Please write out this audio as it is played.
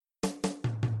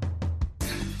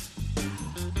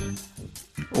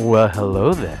Well,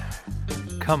 hello there.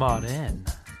 Come on in.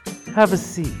 Have a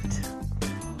seat.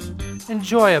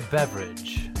 Enjoy a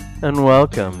beverage And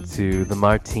welcome to the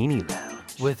Martini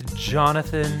Lounge. with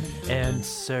Jonathan and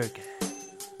Sergey.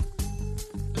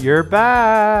 You're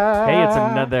back. Hey, it's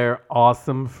another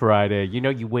awesome Friday. You know,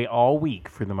 you wait all week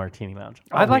for the Martini Lounge.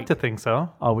 I'd like to think so.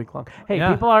 All week long. Hey,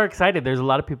 Yeah. people are excited. There's a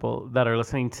lot of people that are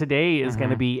listening. Today is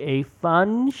going to be a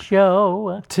fun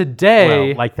show. Today,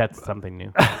 Well, like that's something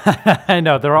new. I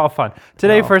know, they're all fun.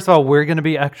 Today, Oh. first of all, we're going to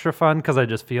be extra fun because I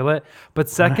just feel it. But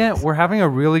second, we're having a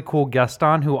really cool guest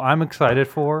on who I'm excited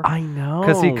for. I know.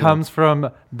 Because he comes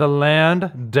from the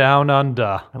land down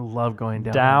under. I love going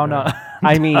down. Down under. on-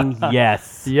 I mean,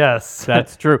 yes. Yes.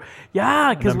 That's true.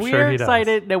 Yeah, because And I'm we're sure he does.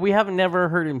 excited that we haven't never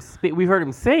heard him speak. We've heard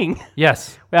him sing.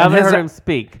 Yes. We And haven't heard him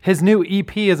speak. His new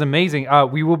EP is amazing.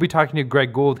 We will be talking to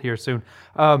Greg Gould here soon.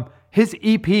 His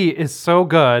EP is so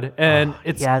good, and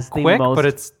it's he has the quick, most- but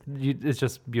it's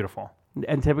just beautiful.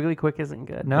 And typically quick isn't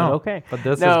good. No, But okay. but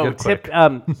this is no, good quick.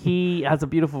 He has a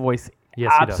beautiful voice.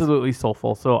 Yes, he does. Absolutely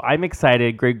soulful. So I'm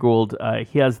excited. Greg Gould,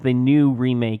 he has the new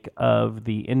remake of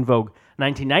the In Vogue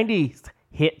 1990s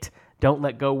hit Don't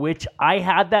Let Go, which I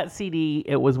had that CD.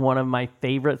 It was one of my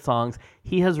favorite songs.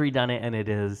 He has redone it, and it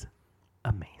is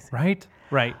amazing. Right?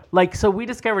 Right. Like, so we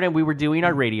discovered it. We were doing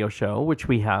our radio show, which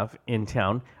we have in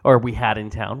town, or we had in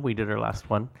town. We did our last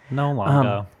one. No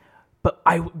longer.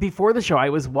 But before the show,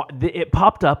 it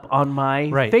popped up on my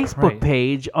Right, Facebook right.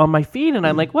 page on my feed, and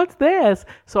I'm like, "What's this?"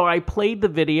 So I played the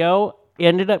video,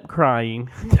 ended up crying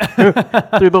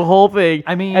through the whole thing.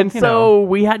 I mean, and you so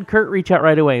we had Kurt reach out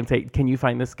right away and say, "Can you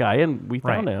find this guy?" And we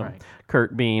found Right, him. right.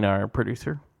 Kurt being our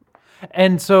producer.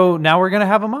 And so now we're going to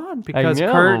have him on because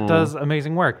know. Kurt does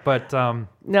amazing work. But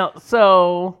Now,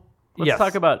 so let's Yes.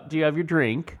 talk about. Do you have your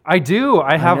drink? I do.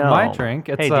 I have my know. drink.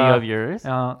 It's, Hey, do you have yours?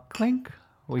 Clink.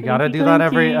 We got to Clinky, do that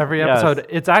every clinky. Yes. episode.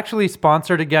 It's actually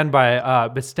sponsored again by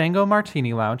Bistango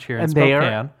Martini Lounge here in And they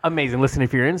Spokane. are amazing. Listen,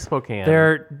 if you're in Spokane,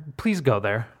 Please go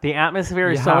there. the atmosphere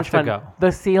is You so have much to fun. go.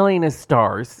 The ceiling is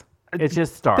stars. It's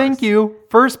just stars. Thank you.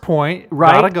 First point.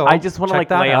 Right? Gotta go. I just want to Check like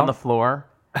that lay out. on the floor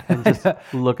and just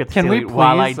look at the Can we ceiling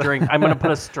while I please? drink. I'm going to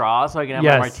put a straw so I can have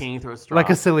Yes. my martini through a straw. Like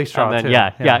a silly straw, And then, too.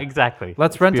 Yeah, Yeah. exactly.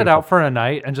 Let's It's rent it beautiful. out for a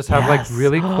night and just have Yes. like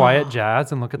really quiet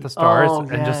jazz and look at the stars Oh, and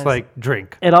just yes. like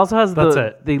drink. It also has That's the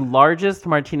it. the largest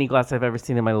martini glass I've ever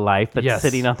seen in my life that's Yes.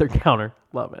 sitting on their counter.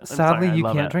 Love it. I'm Sadly, sorry, I you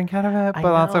love can't it. drink out of it, I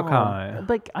but that's know. okay.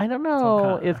 Like, I don't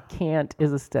know okay. if can't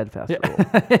is a steadfast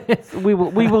rule.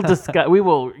 We will discuss. We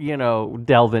will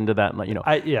delve into that and let you know.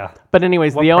 Yeah. But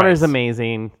anyways, What the owner's price?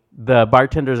 amazing. The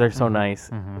bartenders are so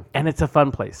nice, and it's a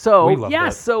fun place. So We love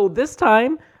that. so this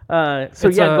time, go it's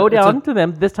down a- to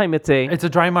them. This time it's a It's a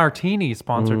dry martini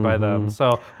sponsored by them.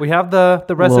 So we have the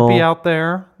recipe Well, out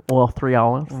there. 3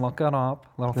 olives. Look it up.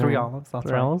 Little 3 olives. That's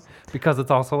 3 right. olives. Because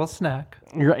it's also a snack.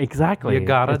 Exactly. You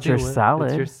gotta it's do your it.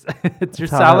 salad. It's your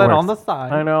That's how that salad on the works.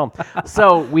 side. I know.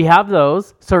 So we have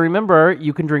those. So remember,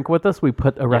 you can drink with us. We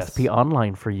put a recipe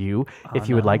online for you if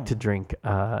you would like to drink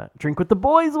with the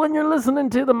boys when you're listening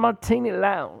to the Martini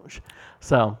Lounge.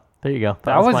 So there you go.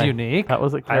 That was unique. That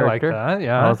was a I like character. that.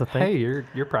 Yeah. That was a thing. Hey,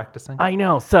 you're practicing. I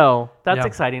know. So that's Yeah.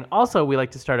 exciting. Also, we like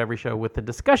to start every show with the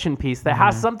discussion piece that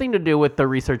has something to do with the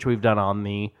research we've done on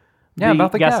the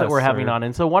about the guests that guests we're having or- on.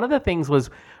 And so one of the things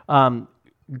was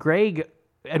Greg,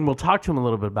 and we'll talk to him a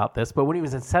little bit about this, but when he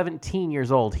was 17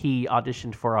 years old, he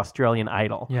auditioned for Australian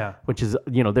Idol, Yeah. which is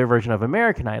their version of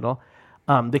American Idol,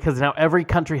 because now every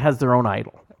country has their own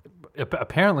idol.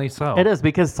 Apparently so. It is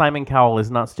because Simon Cowell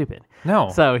is not stupid. No.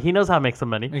 So he knows how to make some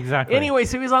money. Exactly. Anyway,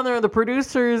 so he was on there and the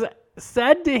producers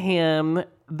said to him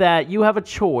that you have a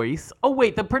choice. Oh,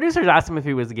 wait, the producers asked him if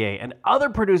he was gay. And other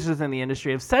producers in the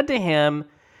industry have said to him,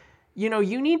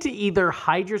 you need to either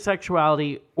hide your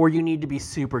sexuality or you need to be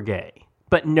super gay,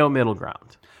 but no middle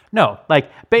ground. No. Like,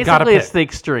 Gotta basically, it's pick. the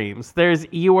extremes.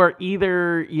 You are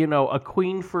either, a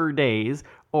queen for days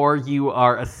or you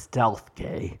are a stealth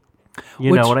gay.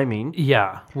 You know what I mean?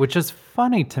 Yeah, which is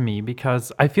funny to me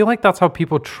because I feel like that's how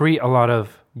people treat a lot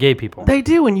of gay people. They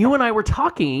do, and you and I were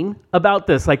talking about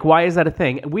this. Like, why is that a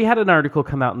thing? We had an article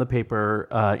come out in the paper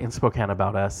in Spokane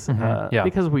about us Yeah.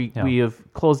 because we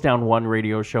have closed down one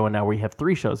radio show, and now we have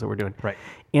 3 shows that we're doing. Right.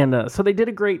 And so they did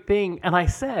a great thing. And I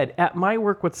said, at my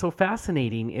work, what's so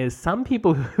fascinating is some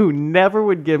people who never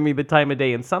would give me the time of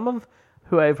day, and some of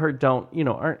who I've heard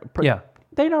aren't. Yeah.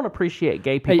 They don't appreciate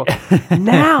gay people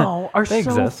now are so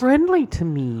exist. friendly to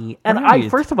me. And Right.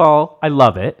 first of all, I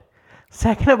love it.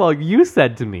 Second of all, you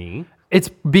said to me, It's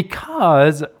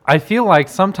because I feel like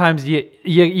sometimes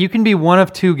you can be one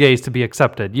of two gays to be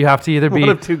accepted. You have to either be One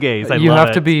of two gays. You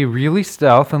have to be really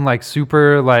stealth and like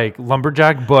super like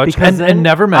lumberjack butch because and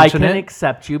never mention I can it.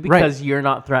 accept you because you're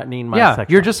not threatening my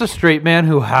sexuality. You're just a straight man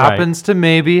who happens to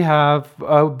maybe have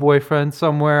a boyfriend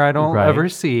somewhere I don't ever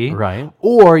see. Right.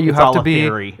 Or you It's have all to a be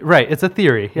theory. right. It's a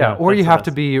theory. Yeah. Or you that's have what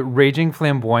to be raging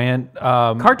flamboyant.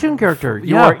 Cartoon character.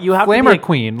 You yeah, have to flamer be a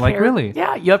queen, like, really.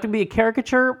 Yeah, you have to be a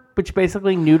caricature, which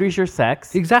basically neuters your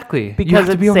sex. Exactly. You Because have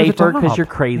to it's be over the safer because top. you're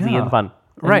crazy Yeah. and fun.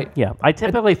 And, Right. yeah, I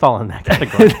typically fall in that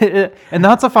category. And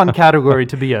that's a fun category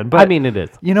to be in. But I mean, it is.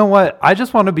 You know what? I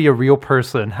just want to be a real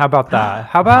person. How about that?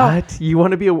 How about What? You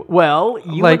want to be well,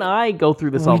 you Like, and I go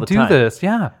through this all the we do time. this?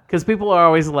 Yeah. Because people are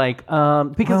always like,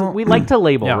 because Well, we like to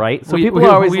label, yeah. right? So We- people we-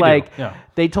 are always we do, like, yeah.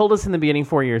 they told us in the beginning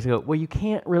 4 years ago, well, you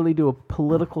can't really do a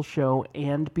political show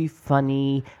and be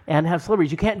funny and have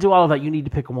celebrities. You can't do all of that. You need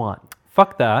to pick one.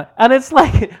 Fuck that. And it's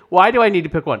like, why do I need to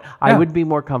pick one? I Yeah. would be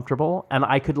more comfortable, and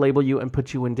I could label you and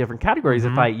put you in different categories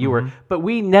Mm-hmm, if you were. But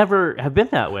we never have been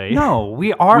that way. No,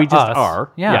 we are. We just us.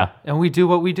 are. Yeah. Yeah. And we do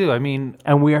what we do. I mean,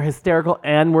 And we are hysterical,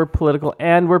 and we're political,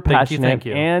 and we're passionate, thank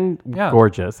you. and Yeah.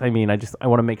 gorgeous. I mean, I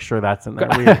want to make sure that's in there.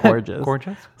 We are gorgeous.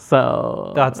 gorgeous.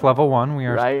 So That's level one. We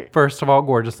are Right. first of all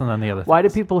gorgeous, and then the other. why do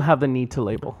things. people have the need to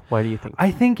label? Why do you think?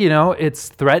 I think it's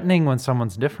threatening when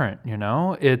someone's different.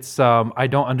 It's I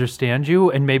don't understand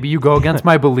you, and maybe you go against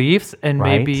my beliefs, and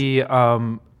Right. maybe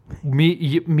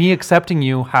me accepting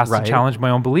you has Right. to challenge my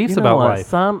own beliefs You know about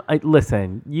what? life.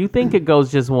 Listen, you think it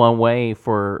goes just one way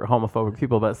for homophobic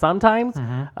people, but sometimes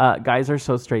guys are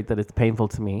so straight that it's painful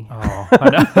to me. Oh, I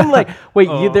know. I'm like, wait,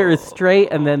 there is straight,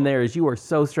 and then there's you are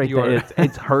so straight You that are-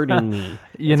 it's hurting me.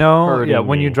 Yeah,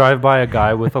 when me. you drive by a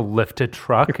guy with a lifted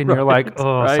truck and you're like,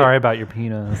 oh, right. sorry about your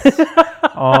penis.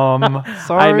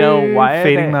 Sorry. I know, why are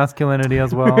Fading they- masculinity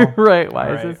as well. Right?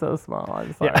 Why is Right. it so small?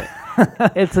 I'm sorry.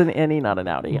 It's an innie, not an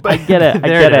outie. I get it. I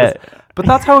There get is. it. But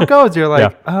that's how it goes. You're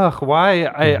like, ugh, why?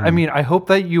 I mean, I hope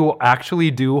that you actually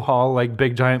do haul like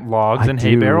big giant logs and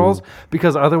hay do. barrels,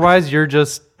 because otherwise you're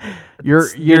just You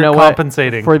you're know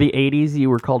compensating. what? For the 80s, you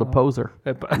were called a poser.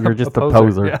 You're just a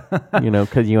poser, poser.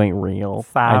 Because you ain't real.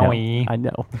 Sorry. I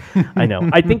know. I know.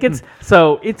 I think it's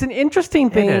an interesting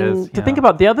thing is, to think yeah.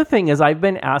 about. The other thing is I've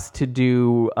been asked to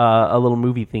do a little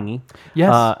movie thingy.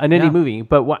 Yes, An indie yeah. movie.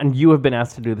 And you have been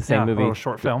asked to do the same Yeah, a movie. little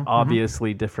short film.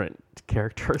 Obviously different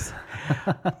characters.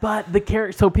 But the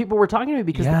character, so people were talking to me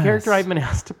because the character Yes. I've been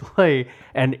asked to play,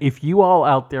 and if you all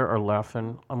out there are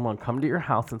laughing, I'm going to come to your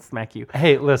house and smack you.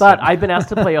 Hey, listen. But I've been asked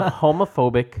to play a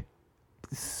homophobic,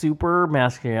 super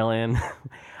masculine.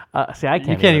 See, I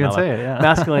can't. can't even know say that. it, yeah.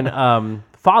 Masculine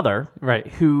father, Right.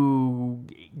 Who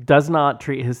does not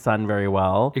treat his son very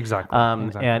well. Exactly,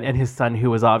 exactly. And his son,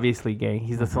 who is obviously gay,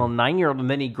 he's this little 9-year-old, and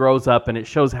then he grows up, and it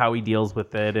shows how he deals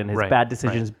with it and his Right, bad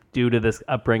decisions due to this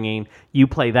upbringing. You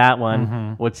play that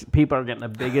one, which people are getting the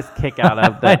biggest kick out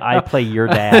of. That I play your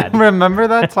dad. Remember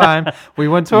that time we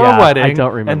went to Yeah, a wedding I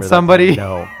don't remember and that somebody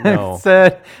time. No.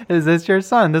 said, "Is this your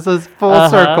son?" This is full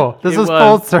circle. This It is was,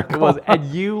 full it circle. was, and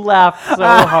you laughed so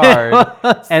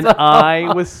hard, and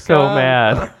I was so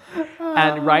mad.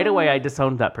 And right away, I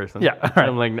disowned that person. Yeah, all right.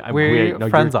 I'm like, We're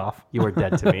friends off. You were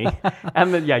dead to me.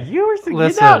 And then, you were saying,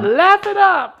 Listen. laugh it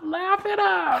up, laugh it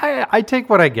up. I take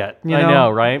what I get. You I know,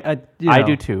 right? I I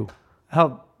do too.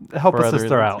 Help For a other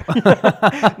sister reasons.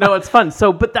 out. No, it's fun.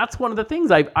 So, but that's one of the things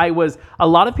a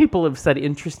lot of people have said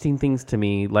interesting things to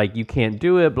me, like you can't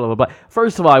do it, blah, blah, blah.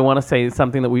 First of all, I want to say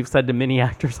something that we've said to many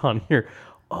actors on here.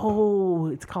 Oh,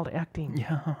 it's called acting.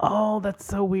 Yeah. Oh, that's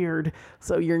so weird.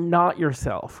 So you're not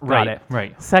yourself. Got Right, it.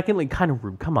 right. Secondly, kind of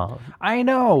rude. Come on. I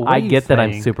know. What I are you get that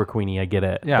I'm saying? super queeny. I get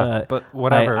it. Yeah, but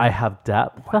whatever. I have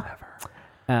depth. Whatever.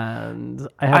 And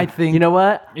I have, I think- you know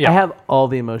what? Yeah. I have all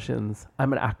the emotions.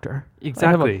 I'm an actor.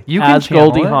 Exactly. I have You can as channel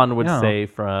Goldie it. Hawn would Yeah. say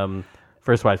from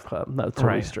First Wives Club. That's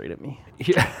totally Right. straight at me.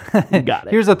 Yeah. Got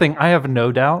it. Here's the thing. I have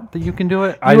no doubt that you can do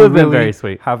it. You I have been really very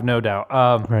sweet. Have no doubt.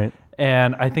 Right.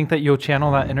 And I think that you'll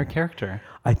channel that inner character.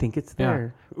 I think it's Yeah.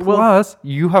 there. Plus,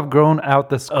 you have grown out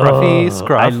the scruffy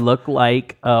scruff. I look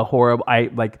like a horrible. I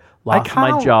lost my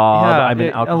kinda- job. yeah, I'm an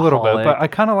a alcoholic. little bit, but I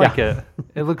kind of like Yeah. it.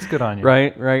 It looks good on you.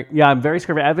 Right. Yeah, I'm very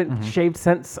scruffy. I haven't shaved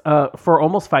since for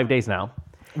almost 5 days now.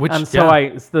 Which So yeah.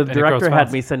 the it grows director had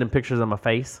fast. me send him pictures of my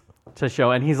face to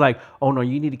show, and he's like, "Oh no,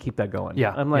 you need to keep that going."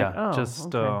 Yeah, I'm like, yeah, "Oh,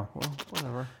 just, okay. Well,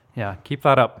 whatever." Yeah, keep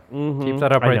that up. Keep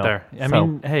that up I right know. there. I So-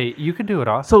 mean, hey, you can do it,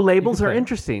 Austin. So labels are play.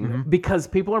 interesting because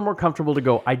people are more comfortable to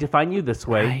go, I define you this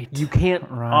way. Right. You can't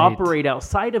Right. operate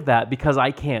outside of that because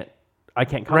I can't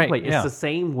contemplate. It's yeah. the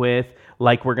same with,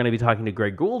 like we're going to be talking to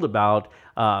Greg Gould about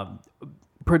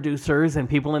producers and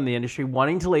people in the industry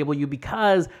wanting to label you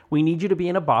because we need you to be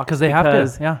in a box. Because they have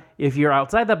to, yeah. If you're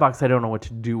outside that box, I don't know what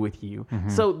to do with you.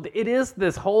 So it is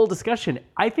this whole discussion.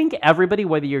 I think everybody,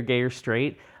 whether you're gay or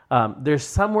straight, there's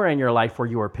somewhere in your life where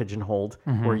you are pigeonholed,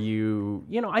 where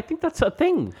I think that's a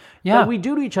thing that we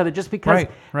do to each other just because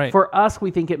for us,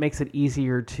 we think it makes it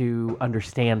easier to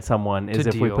understand someone is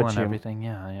if we put you everything.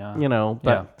 Yeah.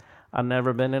 But I've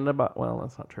never been in a box. Well,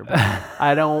 that's not true. But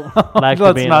I don't like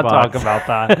to be in a Let's not box. talk about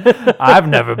that. I've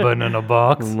never been in a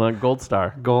box. Gold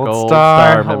Star. Gold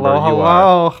Star. member you Hello.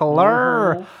 are.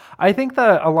 Hello. I think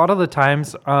that a lot of the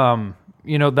times,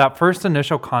 that first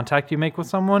initial contact you make with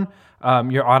someone,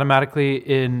 you're automatically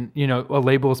in, a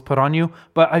label is put on you.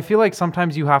 But I feel like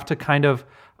sometimes you have to kind of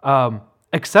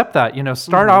accept that,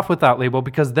 start off with that label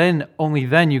because only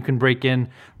then you can break in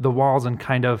the walls and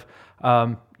kind of,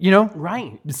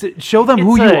 Right. show them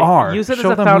who you are. Use it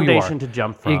Show as a them who you foundation are. to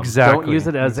jump from. Exactly. Don't use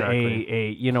it as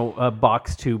a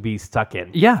box to be stuck in.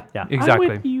 Yeah, exactly.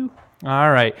 I'm with you.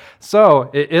 All right. So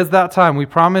it is that time. We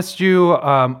promised you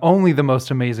only the most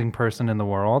amazing person in the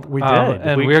world. We did.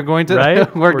 And we're going to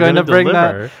right? we're going to bring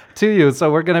deliver. that to you.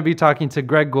 So we're going to be talking to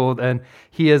Greg Gould, and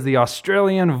he is the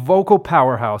Australian vocal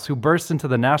powerhouse who burst into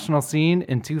the national scene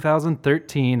in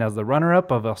 2013 as the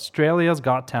runner-up of Australia's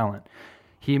Got Talent.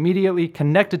 He immediately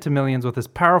connected to millions with his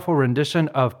powerful rendition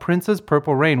of Prince's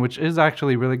Purple Rain, which is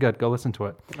actually really good. Go listen to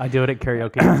it. I do it at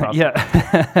karaoke. It's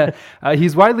awesome. Yeah.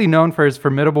 He's widely known for his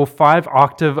formidable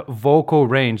 5-octave vocal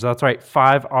range. That's right,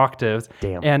 5 octaves.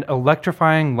 Damn. And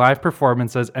electrifying live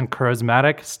performances and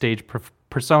charismatic stage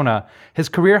persona. His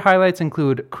career highlights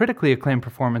include critically acclaimed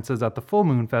performances at the Full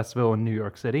Moon Festival in New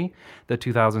York City, the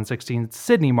 2016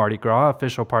 Sydney Mardi Gras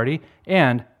official party,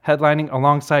 and headlining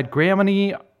alongside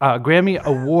Grammy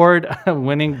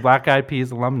Award-winning Black Eyed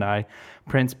Peas alumni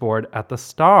Prince Board at the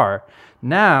Star.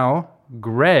 Now,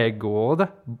 Greg Gould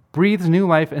breathes new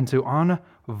life into En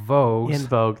Vogue. In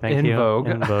Vogue, thank you.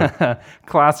 In Vogue.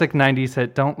 Classic 90s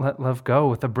hit Don't Let Love Go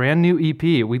with a brand new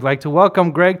EP. We'd like to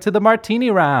welcome Greg to the Martini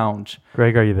Lounge.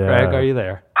 Greg, are you there? Greg, are you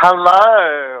there?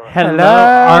 Hello. Hello.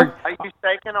 Are you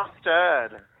shaken or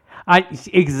stirred?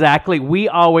 Exactly. We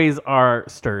always are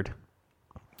stirred.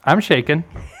 I'm shaking.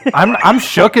 I'm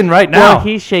shooken right now. Well,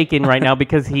 he's shaking right now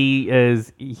because he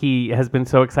has been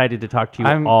so excited to talk to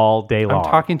you all day long.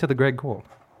 I'm talking to the Greg Gould.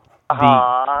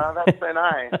 That's so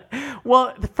nice.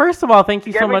 Well, first of all, thank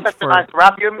you You so gave me much such for. a nice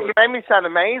rap. You made me sound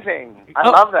amazing. I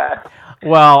love that.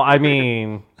 Well, I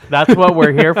mean, that's what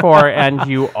we're here for, and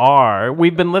you are.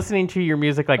 We've been listening to your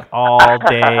music like all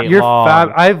day You're long.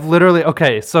 fab. I've literally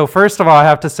so first of all, I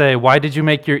have to say, why did you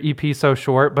make your EP so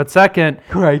short? But second,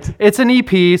 Right. it's an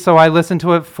EP, so I listened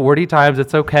to it 40 times.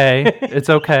 It's okay. It's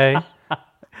okay.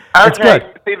 It's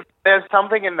good. See, there's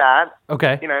something in that.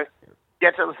 Okay. You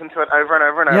get to listen to it over and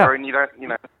over and Yeah. over, and you don't,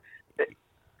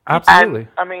 Absolutely. And,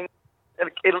 I mean,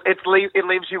 it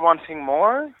leaves you wanting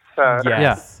more. So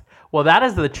Yes. Well, that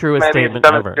is the truest maybe statement it's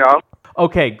done ever. its job.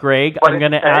 Okay, Greg, What I'm did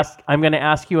gonna you say? I'm gonna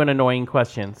ask you an annoying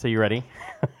question. So you ready?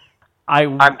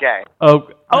 I'm gay. Oh,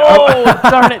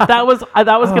 darn it! That was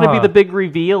gonna be the big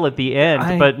reveal at the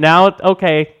end, but now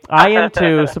okay, I am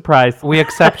too. Surprised. We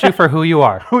accept you for who you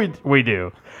are. We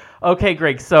do. Okay,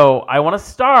 Greg. So I want to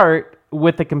start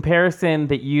with the comparison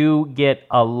that you get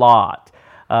a lot.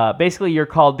 Basically, you're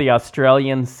called the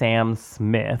Australian Sam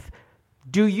Smith.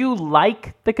 Do you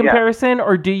like the comparison,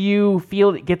 or do you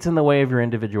feel it gets in the way of your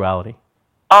individuality?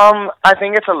 I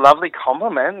think it's a lovely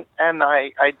compliment, and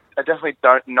I definitely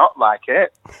don't not like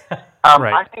it.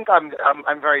 Right. I think I'm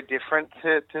very different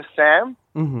to Sam.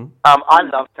 Mm-hmm. I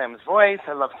love Sam's voice.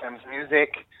 I love Sam's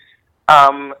music.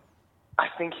 I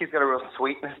think he's got a real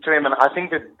sweetness to him, and I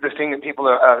think that the thing that people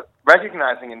are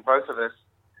recognizing in both of us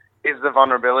is the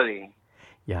vulnerability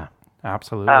Yeah.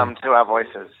 Absolutely. to our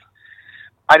voices.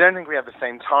 I don't think we have the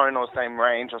same tone or same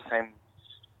range or same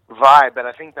vibe, but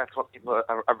I think that's what people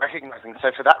are recognizing.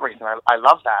 So for that reason, I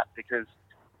love that, because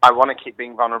I want to keep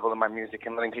being vulnerable in my music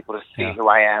and letting people to see who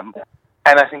I am.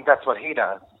 And I think that's what he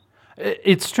does.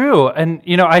 It's true. And,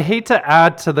 I hate to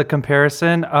add to the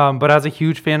comparison, but as a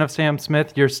huge fan of Sam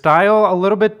Smith, your style a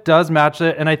little bit does match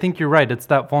it. And I think you're right. It's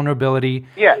that vulnerability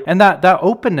and that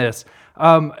openness.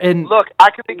 And look, I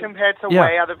could be compared to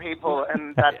way other people,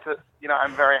 and that's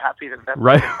I'm very happy that that's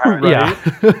Right.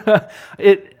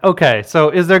 Yeah. Okay. So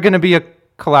is there going to be a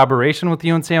collaboration with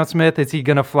you and Sam Smith? Is he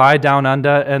going to fly down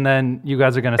under and then you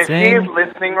guys are going to If sing? he is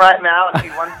listening right now and he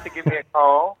wants to give me a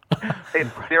call, it's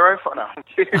 04. No, I'm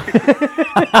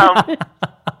kidding.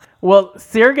 Well,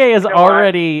 Sergey is what?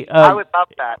 already. I would love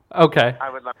that. Okay. I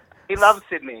would love. He loves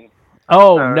Sydney.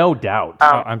 No doubt.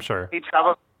 I'm sure.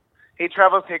 He He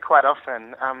travels here quite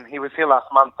often. He was here last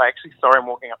month. I actually saw him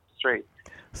walking up the street.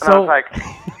 And So I was like,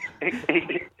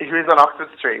 he was on Oxford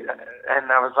Street,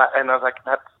 and I was like,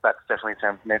 that's definitely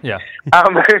Sam Smith. Yeah.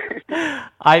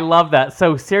 I love that.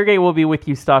 So Sergey will be with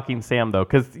you stalking Sam, though,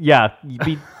 because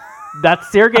that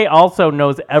Sergey also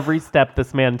knows every step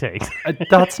this man takes.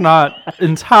 That's not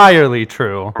entirely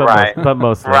true. But Right. but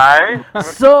mostly. Right?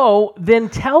 So then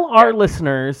tell our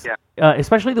listeners, Yeah.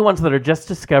 especially the ones that are just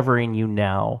discovering you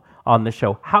now on the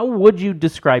show, how would you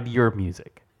describe your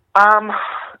music?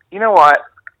 You know what?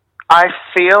 I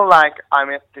feel like I'm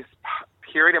at this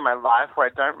period in my life where I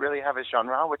don't really have a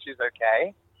genre, which is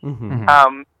okay. Mm-hmm.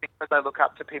 Because I look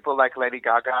up to people like Lady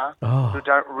Gaga, Oh, who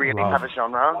don't really have a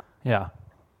genre, Yeah.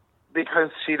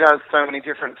 because she does so many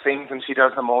different things and she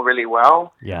does them all really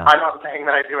well. Yeah. I'm not saying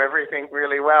that I do everything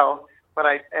really well, but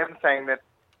I am saying that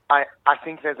I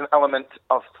think there's an element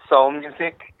of soul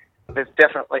music. There's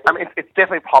definitely, I mean, it's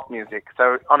definitely pop music.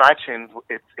 So on iTunes,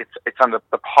 it's under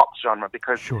the pop genre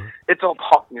because Sure. it's all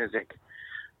pop music.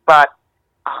 But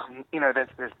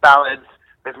there's ballads.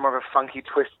 There's more of a funky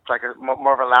twist, like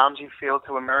more of a loungy feel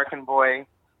to American Boy.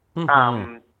 Mm-hmm.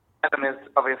 And then there's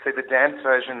obviously the dance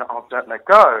version of Don't Let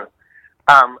Go,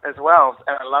 as well.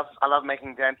 And I love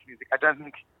making dance music. I don't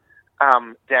think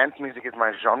dance music is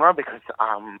my genre because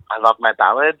I love my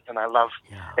ballads and I love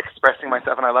expressing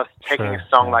myself, and I love taking Sure, a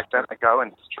song like Don't Let Go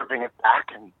and stripping it back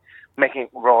and making it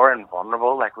raw and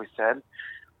vulnerable, like we said.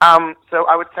 So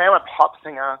I would say I'm a pop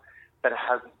singer that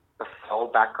has a soul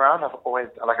background. I've always,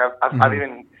 like, I've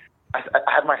even, I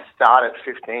had my start at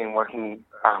 15 working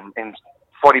in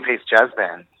 40-piece jazz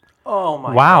bands. Oh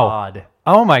my Wow. God.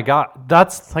 Oh my God.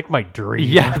 That's It's like my dream.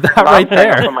 yeah, that right I'm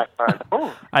saying there. on my phone.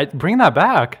 Ooh, I bring that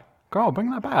back. Girl,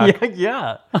 bring that back.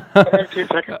 Yeah. have 2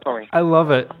 seconds for me. I love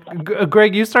it.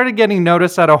 Greg, you started getting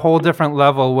noticed at a whole different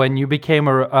level when you became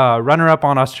a runner-up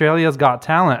on Australia's Got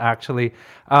Talent, actually,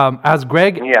 as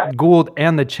Greg Gould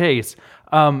and The Chase.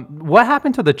 What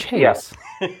happened to The Chase?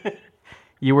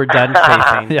 You were done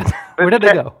chasing. Yeah. Where did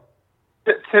it go?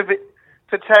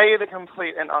 To tell you the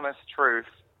complete and honest truth,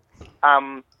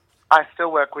 I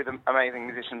still work with amazing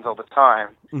musicians all the time,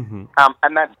 and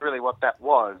that's really what that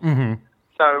was. Mm-hmm.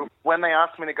 So when they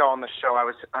asked me to go on the show, I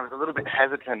was a little bit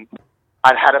hesitant.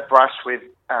 I'd had a brush with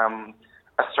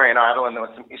Australian Idol, and there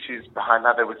were some issues behind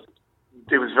that. It was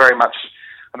very much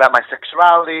about my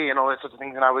sexuality and all those sorts of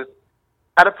things, and I was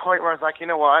at a point where I was like, you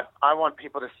know what? I want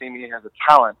people to see me as a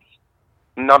talent,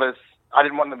 not as, I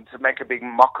didn't want them to make a big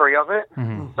mockery of it.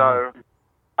 Mm-hmm. So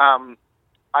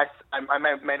I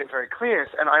made it very clear,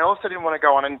 and I also didn't want to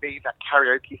go on and be that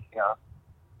karaoke singer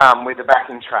with the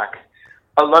backing track.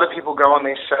 A lot of people go on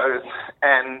these shows,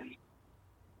 and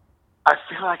I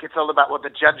feel like it's all about what the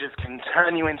judges can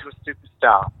turn you into a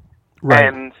superstar. Right.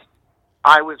 And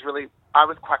I was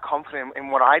quite confident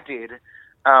in what I did,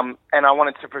 and I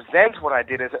wanted to present what I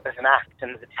did as an act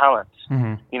and as a talent.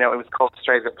 Mm-hmm. You know, it was called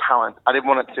Strays at Talent. I didn't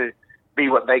want it to be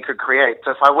what they could create.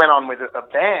 So if I went on with a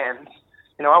band,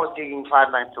 you know, I was gigging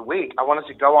 5 nights a week. I wanted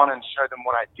to go on and show them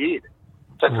what I did.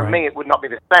 So for me, it would not be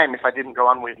the same if I didn't go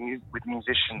on with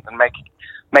musicians and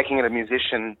making it a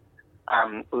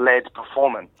musician-led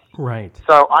performance. Right.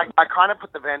 So I kind of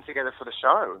put the band together for the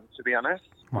show, to be honest.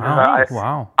 Wow. So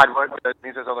Wow. I'd work with those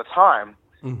musicians all the time.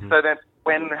 Mm-hmm. So that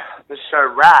when the show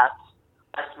wrapped,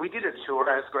 we did a tour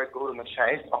as Greg Gould and The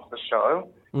Chase off the show.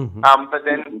 Mm-hmm. But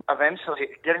then eventually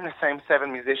getting the same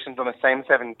 7 musicians on the same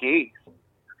 7 gigs,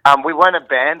 we weren't a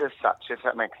band as such, if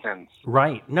that makes sense.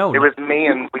 Right. No. It was me,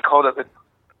 and we called it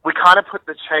we kind of put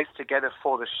The Chase together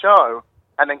for the show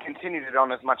and then continued it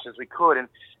on as much as we could. And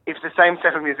if the same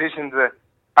 7 musicians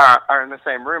are in the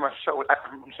same room, I'm sure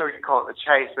we could call it The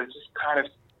Chase, but it just kind of,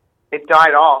 it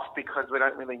died off because we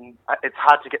don't really, it's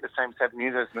hard to get the same 7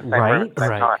 musicians in the same room at the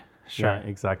same time. Sure. Yeah,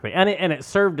 exactly, and it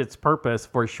served its purpose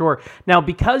for sure. Now,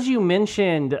 because you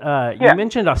mentioned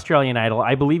Australian Idol,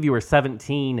 I believe you were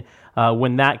 17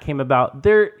 when that came about.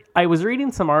 I was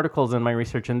reading some articles in my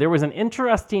research, and there was an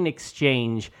interesting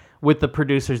exchange with the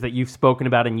producers that you've spoken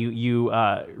about, and you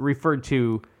referred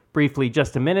to briefly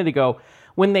just a minute ago,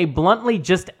 when they bluntly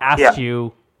just asked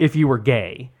you if you were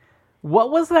gay.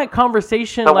 What was that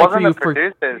conversation like for you? It wasn't the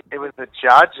producers; it was the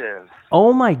judges.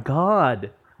 Oh my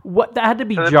God. What, that had to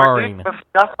be So jarring.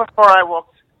 Just before I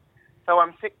walked, so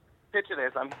picture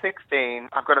this, I'm 16,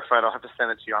 I've got a photo, I'll have to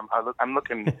send it to you, I'm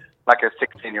looking like a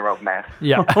 16-year-old mess.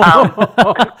 Yeah.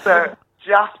 So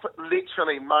just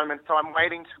literally moments, so I'm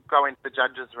waiting to go into the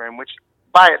judges' room, which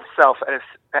by itself,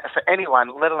 for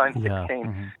anyone, let alone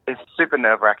 16, is super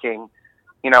nerve-wracking.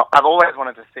 You know, I've always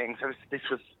wanted to sing, so this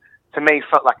was, to me,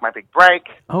 felt like my big break.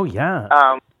 Oh, yeah.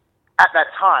 At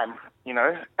that time, you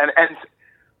know, and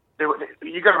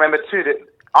you got to remember too that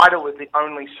Idol was the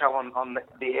only show on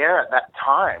the air at that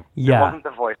time. Yeah. It wasn't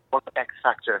The Voice, it wasn't X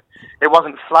Factor, it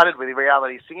wasn't flooded with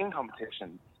reality singing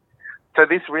competitions. So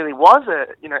this really was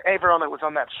everyone that was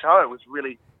on that show was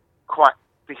really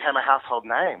became a household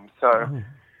name. So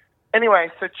anyway,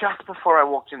 so just before I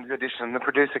walked into the audition, the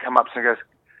producer came up to me and goes,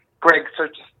 Greg, so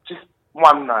just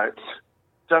one note,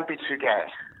 don't be too gay.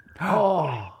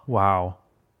 Oh. Wow.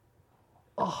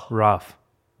 Rough.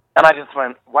 And I just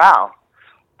went, wow.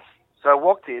 So I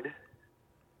walked in,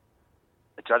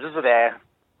 the judges were there,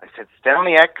 they said, stand on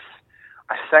the X,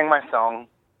 I sang my song,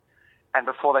 and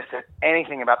before they said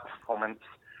anything about the performance,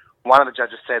 one of the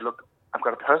judges said, look, I've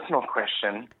got a personal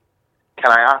question.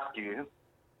 Can I ask you,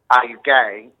 are you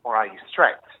gay or are you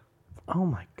straight? Oh,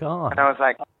 my God. And I was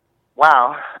like,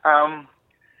 wow.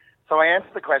 So I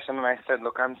answered the question and I said,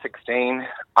 look, I'm 16.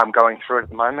 I'm going through it at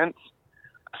the moment.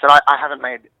 I said, I haven't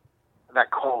made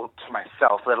that call to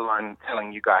myself, let alone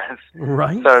telling you guys.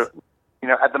 Right. So,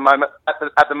 at the moment,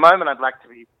 I'd like to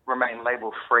remain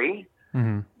label free,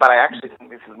 but I actually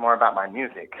think this is more about my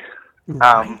music.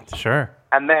 Sure.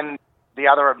 And then the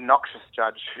other obnoxious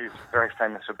judge, who's very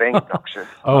famous for being obnoxious,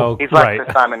 he's right. like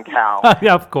the Simon Cowell.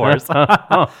 Yeah, of course.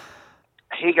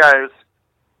 He goes,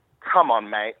 come on,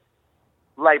 mate,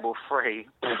 label free.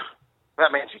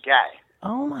 That means you're gay.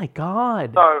 Oh, my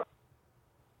God. So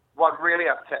what really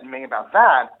upset me about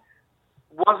that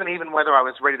wasn't even whether I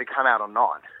was ready to come out or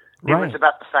not. It was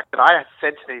about the fact that I had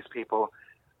said to these people,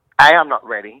 A, I'm not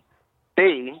ready.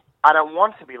 B, I don't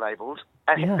want to be labeled.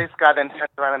 And this guy then turns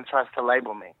around and tries to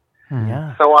label me.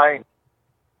 Yeah. So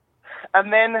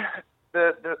and then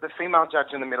the female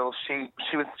judge in the middle, she's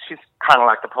kind of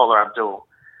like the Paula Abdul.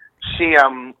 She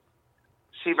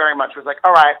very much was like,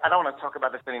 all right, I don't want to talk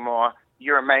about this anymore.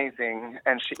 You're amazing.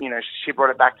 And she brought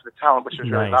it back to the talent, which was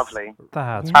really lovely.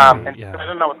 That's And great, yeah. I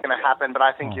don't know what's going to happen, but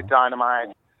I think you're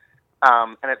dynamite.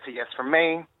 And it's a yes from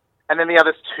me. And then the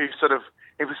others two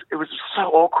it was so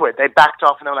awkward. They backed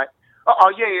off and they were like,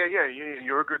 oh yeah,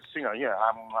 you're a good singer, yeah.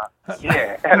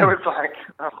 Yeah. And it was like,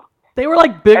 They were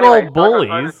like big old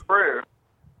bullies.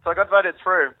 So I got voted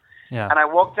through. Yeah. And I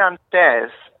walked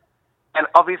downstairs, and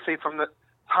obviously from the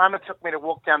time it took me to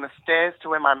walk down the stairs to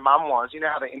where my mum was, you know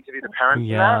how they interview the parents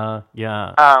and that?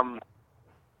 Yeah.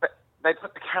 But they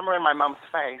put the camera in my mum's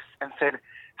face and said,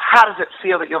 how does it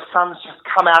feel that your son's just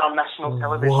come out on national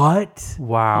television? What?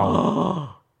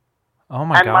 Wow. Oh,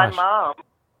 my and gosh. my mum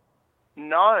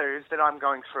knows that I'm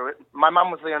going through it. My mum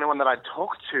was the only one that I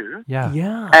talked to. Yeah.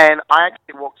 Yeah. And I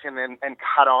actually walked in and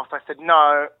cut off. I said,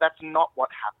 no, that's not what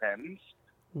happened.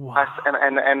 Wow.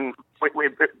 And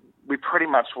we pretty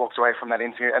much walked away from that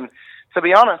interview. And to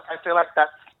be honest, I feel like that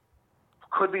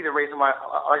could be the reason why.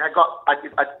 Like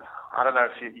I don't know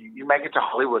if you make it to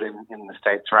Hollywood in the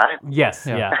States, right? Yes.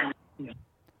 Yeah.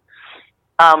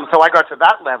 So I got to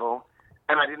that level,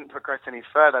 and I didn't progress any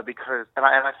further because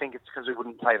I think it's because we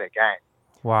wouldn't play their game.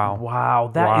 Wow.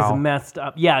 Wow. That is messed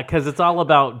up. Yeah, because it's all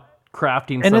about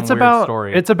crafting And some weird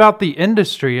story. It's about the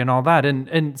industry and all that.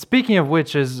 And speaking of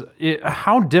which,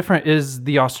 how different is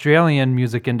the Australian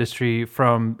music industry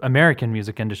from American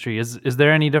music industry? Is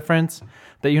there any difference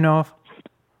that you know of?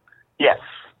 Yes.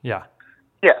 Yeah.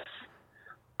 Yes.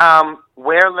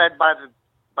 We're led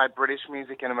by British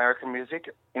music and American music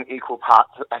in equal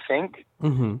parts, I think.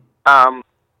 Mm-hmm.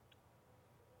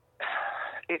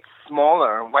 It's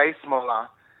smaller, way smaller,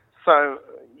 so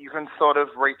you can sort of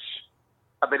reach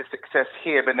a bit of success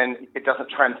here, but then it doesn't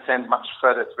transcend much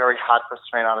further. It's very hard for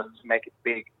Australian artists to make it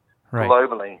big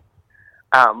globally,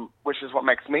 which is what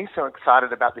makes me so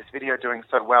excited about this video doing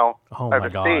so well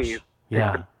overseas. My gosh.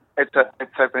 Yeah. It's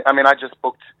I mean, I just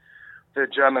booked the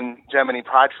Germany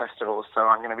Pride Festival, so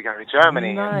I'm going to be going to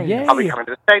Germany. Nice. And I'll be coming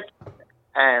to the States,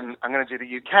 and I'm going to do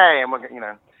the UK, and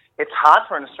it's hard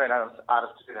for an Australian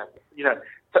artist to do that.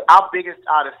 So our biggest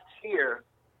artists here,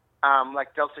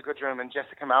 like Delta Goodrem and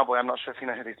Jessica Malboy, I'm not sure if you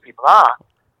know who these people are.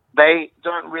 They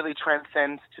don't really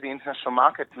transcend to the international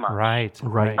market much. Right.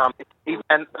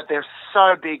 But they're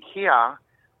so big here,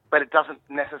 but it doesn't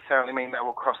necessarily mean they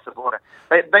will cross the border.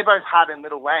 They both have in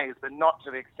little ways, but not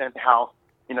to the extent how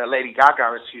Lady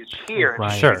Gaga is huge here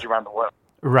and she's huge around the world.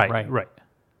 Right.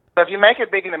 So if you make it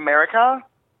big in America,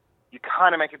 you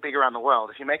kind of make it big around the world.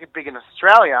 If you make it big in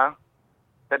Australia,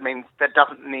 that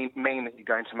doesn't mean that you're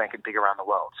going to make it big around the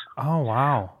world. Oh,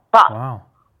 wow. But wow.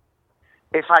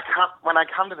 When I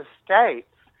come to the States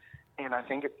in, I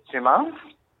think it's 2 months,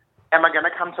 am I going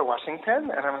to come to Washington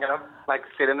and I'm going to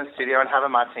sit in the studio and have a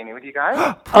martini with you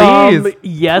guys? Please.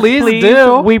 Yes, please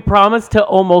do. We promise to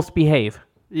almost behave.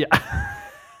 Yeah.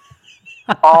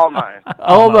 Almost.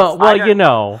 Almost.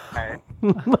 Well,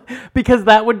 Because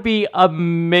that would be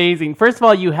amazing. First of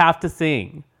all, you have to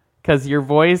sing because your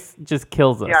voice just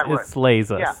kills us. Yeah, it It would.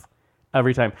 slays us Yeah.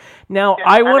 every time. Now, Yeah,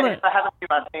 I and want if I had a few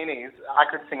martinis, I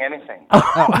could sing anything.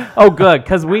 Oh, good,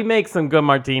 because we make some good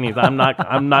martinis. I'm not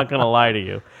gonna lie to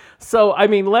you. So, I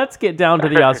mean, let's get down to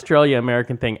the Australia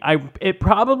American thing. It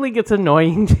probably gets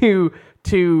annoying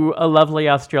to a lovely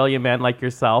Australian man like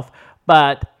yourself,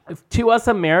 but to us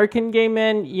American gay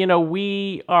men, you know,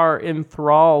 we are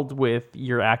enthralled with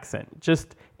your accent.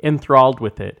 Just enthralled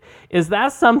with it. Is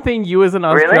that something you as an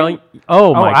Australian?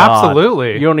 Oh my God.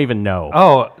 absolutely. You don't even know.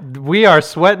 Oh, we are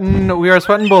sweating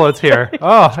bullets here.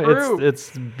 Oh, true.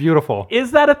 it's beautiful.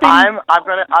 Is that a thing? I've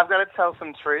got to tell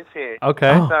some truth here.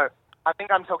 Okay. So I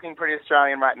think I'm talking pretty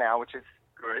Australian right now, which is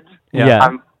good.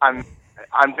 Yeah. I'm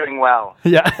doing well.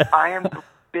 Yeah. I am the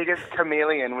biggest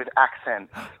chameleon with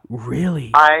accents.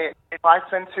 Really? If I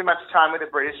spend too much time with a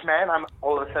British man, I'm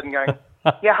all of a sudden going,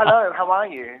 yeah, hello, how are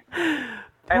you?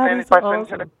 And That then is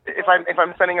if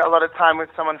I'm spending a lot of time with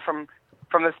someone from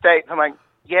the States, I'm like,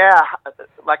 yeah,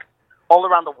 like all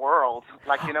around the world,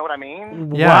 like, you know what I mean?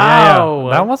 Wow.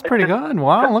 That was pretty good.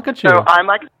 Wow, look at you. So I'm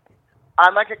like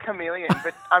a chameleon,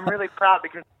 but I'm really proud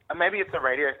because maybe it's a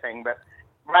radio thing, but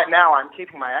right now I'm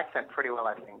keeping my accent pretty well,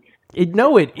 I think.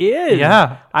 No, it is.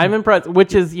 Yeah. I'm impressed.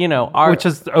 Which is, you know, Which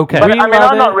is okay. But We I mean,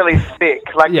 love I'm not it. really thick.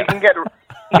 Like Yeah. you can get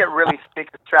really thick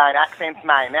Australian accents,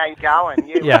 mate. Now you're going.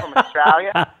 Yeah, Yeah. we're from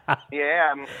Australia.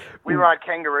 Yeah, we ride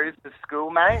kangaroos to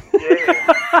school, mate.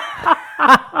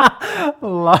 Yeah.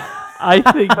 I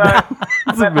think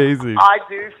that's But amazing. I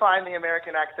do find the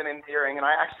American accent endearing, and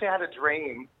I actually had a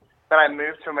dream that I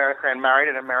moved to America and married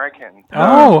an American.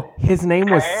 Oh, His name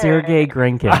was Sergey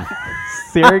Grinkin.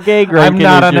 Sergey Grinkin. I'm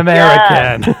not is an your-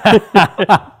 American.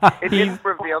 It didn't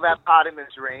reveal that part in the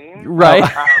dream. Right.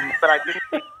 But I didn't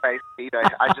see his face either.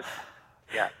 I just,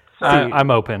 yeah. So, I'm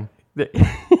open.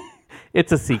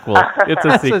 It's a sequel. It's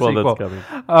a sequel sequel. that's coming.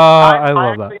 I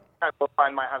love actually that. think I will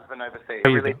find my husband overseas. I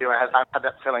really do. I've had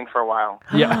that feeling for a while.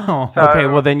 Yeah. Okay,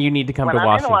 well then you need to come When to I'm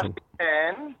Washington. in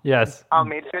Washington, Yes. I'll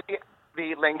meet you at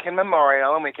the Lincoln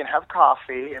Memorial, and we can have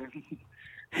coffee. And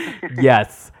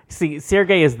Yes. See,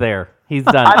 Sergey is there. He's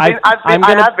done. I I'm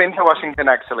gonna. have been to Washington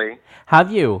actually.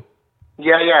 Have you?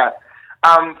 Yeah.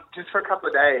 Just for a couple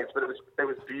of days, but it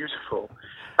was beautiful,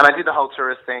 and I did the whole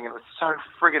tourist thing. It was so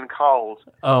friggin' cold.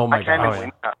 Oh my I came God. in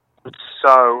winter. It was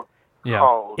so Yeah.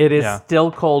 cold. It is Yeah.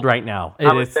 still cold right now. I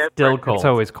It was is there for still it. cold. It's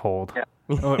always cold. Yeah.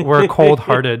 We're a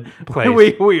cold-hearted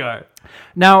place. we are.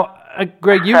 Now,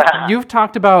 Greg, you've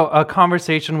talked about a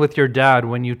conversation with your dad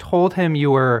when you told him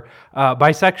you were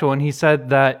bisexual, and he said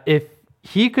that if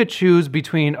he could choose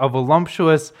between a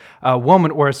voluptuous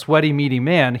woman or a sweaty, meaty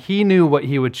man, he knew what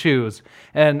he would choose.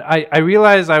 And I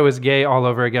realized I was gay all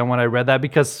over again when I read that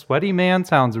because sweaty man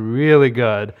sounds really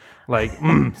good, like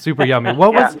super yummy.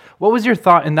 What was your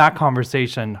thought in that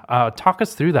conversation? Talk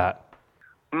us through that.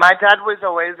 My dad was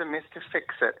always a Mr.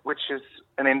 Fix-It, which is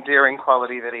an endearing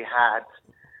quality that he had.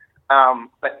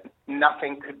 But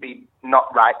nothing could be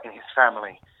not right in his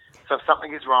family. So if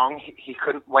something is wrong, he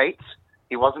couldn't wait.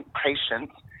 He wasn't patient.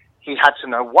 He had to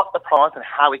know what the problem was and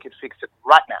how he could fix it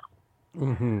right now.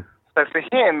 Mm-hmm. So for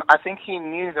him, I think he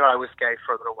knew that I was gay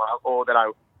for a little while, or that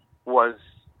I was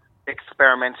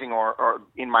experimenting or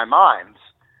in my mind.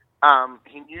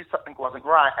 He knew something wasn't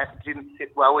right and it didn't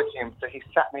sit well with him. So he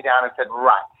sat me down and said,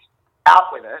 right,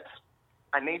 out with it.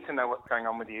 I need to know what's going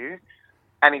on with you.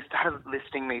 And he started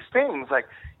listing these things.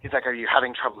 He's like, are you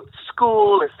having trouble at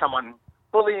school? Is someone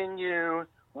bullying you?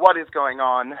 What is going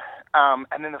on?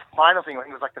 And then the final thing, I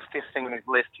think it was like the fifth thing on his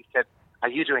list, he said, are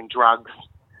you doing drugs?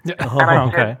 And I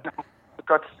Okay. said,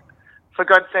 no, for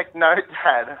God's sake, no,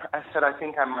 Dad. I said, I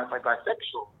think I'm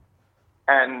bisexual.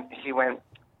 And he went,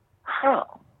 huh,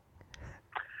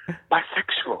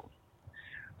 bisexual.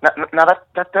 Now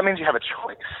that means you have a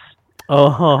choice. Oh.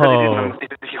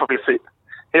 He obviously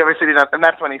didn't. And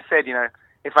that's when he said, you know,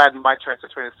 if I had my choice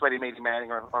between a sweaty, meaty man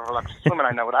or a voluptuous woman,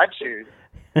 I know what I'd choose.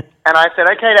 And I said,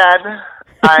 okay, Dad,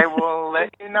 I will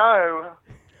let you know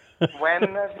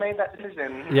when I've made that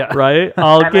decision. Yeah. Right?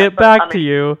 I'll And get but, I back to mean,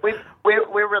 you.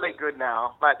 We're really good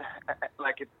now, but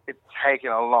it's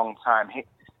taken a long time.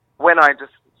 When I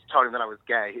just told him that I was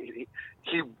gay,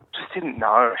 he just didn't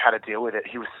know how to deal with it.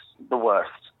 He was the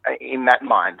worst in that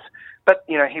mind. But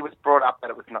you know, he was brought up that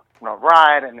it was not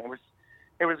right, and it was.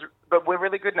 But we're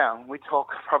really good now. We talk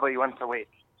probably once a week.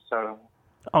 So.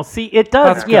 Oh, see, it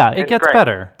does. That's good. Yeah, It It's gets great.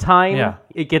 better. time. Yeah.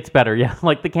 It gets better. Yeah,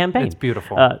 like the campaign. It's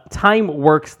beautiful. Time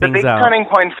works The things big out. turning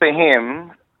point for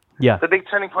him. Yeah. The big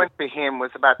turning point for him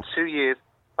was about 2 years.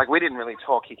 Like we didn't really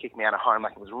talk. He kicked me out of home.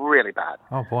 Like it was really bad.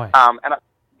 Oh boy. And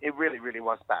it really, really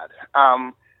was bad.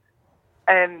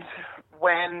 And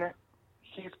when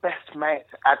his best mate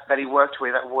that he worked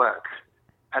with at work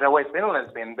had always been a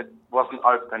lesbian but wasn't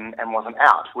open and wasn't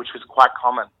out, which was quite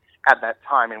common at that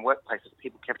time in workplaces.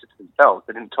 People kept it to themselves.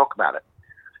 They didn't talk about it.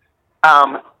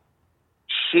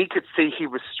 She could see he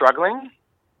was struggling,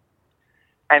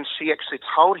 and she actually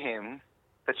told him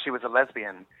that she was a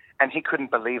lesbian, and he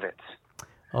couldn't believe it.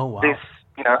 Oh, wow. This,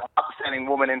 upstanding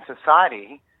woman in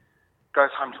society goes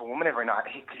home to a woman every night.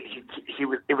 It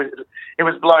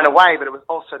was blown away, but it was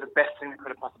also the best thing that could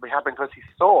have possibly happened, because he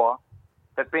saw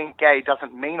that being gay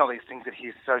doesn't mean all these things that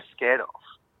he's so scared of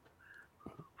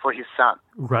for his son.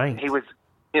 Right. He was,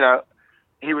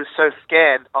 he was so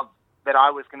scared of that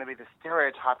I was going to be the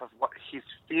stereotype of what his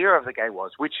fear of the gay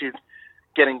was, which is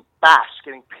getting bashed,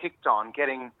 getting picked on,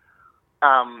 getting,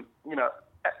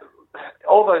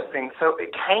 all those things. So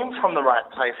it came from the right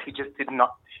place. He just did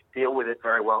not deal with it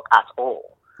very well at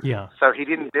all. Yeah. So he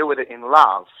didn't deal with it in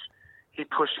love. He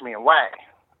pushed me away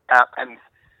and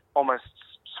almost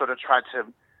sort of tried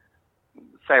to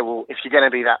say, well, if you're going to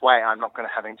be that way, I'm not going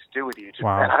to have anything to do with you.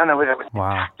 Wow. And I don't know whether it was a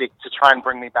tactic to try and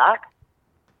bring me back.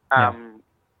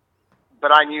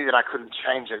 But I knew that I couldn't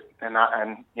change it. And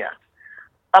yeah.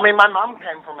 I mean, my mum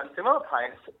came from a similar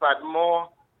place, but more,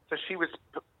 so she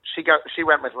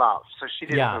went with love. So she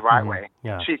did it the right way.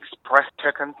 Yeah. She expressed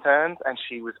her concerns, and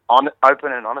she was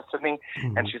open and honest with me,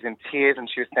 and she was in tears, and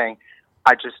she was saying,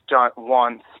 I just don't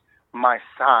want my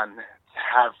son to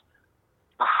have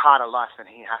a harder life than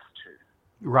he has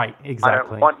to. Right, exactly. I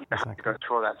don't want you to have to go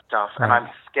through all that stuff, and I'm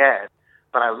scared,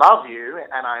 but I love you,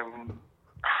 and I'm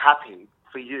happy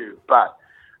for you, but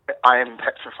I am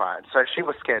petrified. So she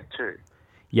was scared too.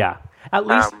 Yeah. At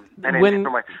least and in when...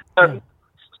 different ways. So,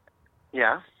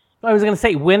 yeah. I was going to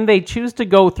say, when they choose to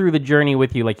go through the journey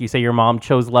with you, like you say, your mom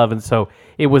chose love, and so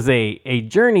it was a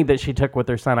journey that she took with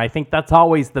her son. I think that's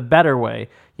always the better way.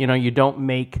 You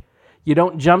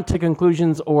don't jump to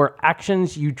conclusions or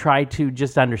actions. You try to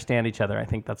just understand each other. I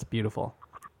think that's beautiful.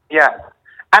 Yeah.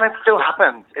 And it still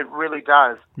happens. It really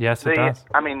does. Yes, it does.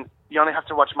 I mean, you only have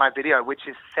to watch my video, which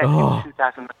is set in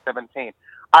 2017.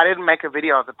 I didn't make a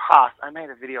video of the past. I made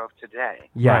a video of today.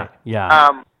 Yeah, right. yeah.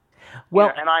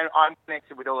 Well, and I'm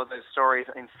connected with all of those stories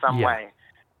in some way.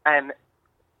 And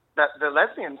the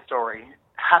lesbian story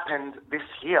happened this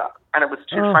year, and it was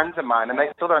two friends of mine, and they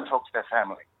still don't talk to their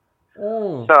family.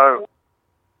 Oh. So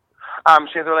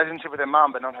she has a relationship with her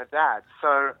mum, but not her dad.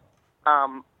 So,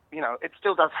 it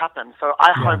still does happen. So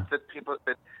I hope that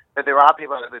that there are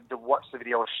people that watch the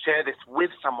video or share this with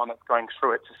someone that's going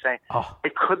through it to say,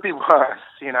 it could be worse,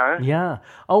 Yeah.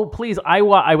 Oh, please. I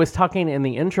was talking in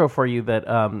the intro for you that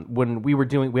when we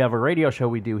have a radio show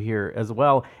we do here as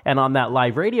well. And on that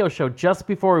live radio show, just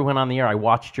before we went on the air, I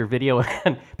watched your video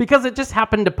and because it just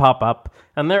happened to pop up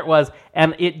and there it was.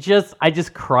 And I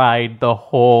just cried the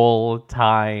whole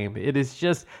time. It is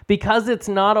just because it's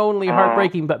not only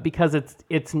heartbreaking, but because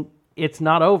it's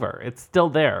not over. It's still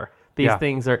there. These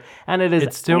things are, and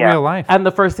it's still real life. And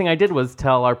the first thing I did was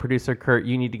tell our producer, Kurt,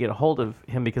 you need to get a hold of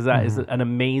him because that is an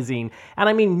amazing, and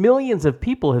I mean, millions of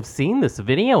people have seen this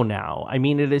video now. I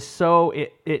mean, it is so,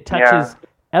 it touches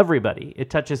everybody. It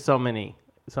touches so many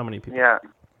people. Yeah.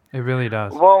 It really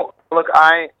does. Well, look,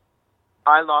 I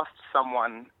lost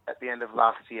someone at the end of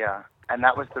last year, and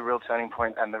that was the real turning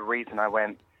point and the reason I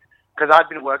went, because I'd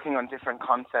been working on different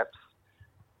concepts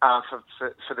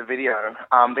for the video.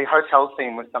 The hotel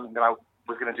scene was something that I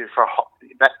was going to do for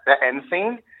that end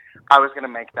scene. I was going to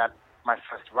make that my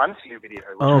first Run To You video,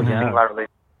 which was a single I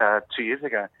released 2 years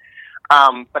ago.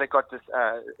 But it got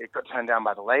turned down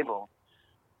by the label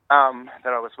that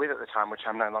I was with at the time, which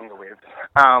I'm no longer with.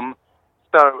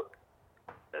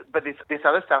 But this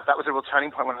other stuff, that was a real turning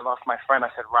point when I lost my friend. I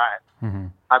said, right,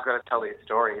 I've got to tell these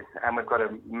stories, and we've got to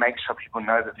make sure people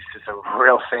know that this is a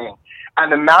real thing.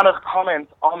 And the amount of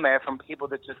comments on there from people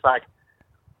that just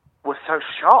were so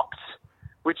shocked,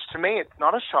 which to me it's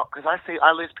not a shock because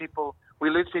we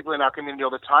lose people in our community all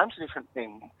the time to different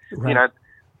things. Right.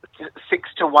 6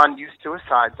 to 1 youth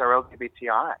suicides are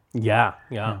LGBTI. Yeah.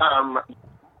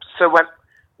 So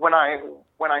when I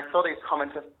saw these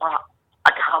comments of,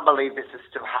 I can't believe this is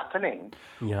still happening.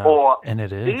 Yeah. And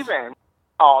it is. Even,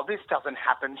 this doesn't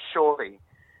happen, surely.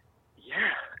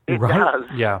 Yeah, it does.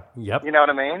 Yeah. Yep. You know what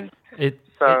I mean?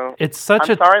 It's such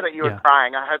I'm sorry that you were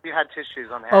crying. I hope you had tissues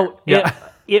on hand. Oh, yeah.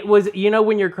 It was,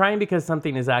 when you're crying because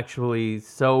something is actually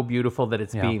so beautiful that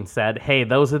it's being said, hey,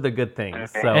 those are the good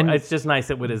things. So it's just nice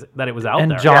that it was out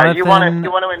there. Jonathan, you want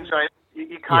to enjoy it.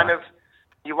 You kind of,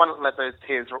 you want to let those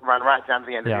tears run right down to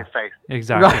the end of your face.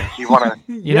 Exactly. Right. You want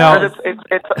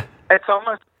to,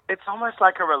 it's almost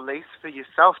like a release for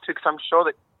yourself too, because I'm sure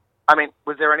that I mean,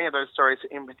 was there any of those stories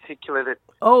in particular that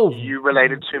you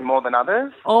related to more than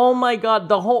others? Oh my God,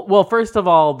 well, first of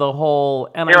all,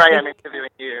 and Here I am interviewing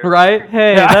you. Right?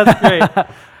 Hey, that's great.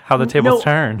 How the tables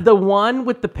turned. The one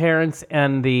with the parents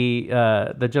and the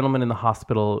gentleman in the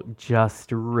hospital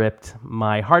just ripped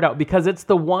my heart out, because it's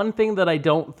the one thing that I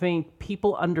don't think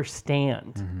people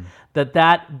understand. Mm-hmm.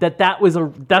 That was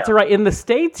right in the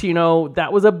States, that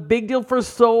was a big deal for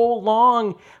so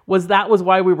long. That was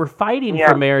why we were fighting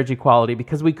for marriage equality,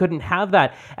 because we couldn't have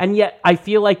that. And yet I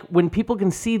feel like when people can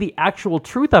see the actual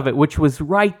truth of it, which was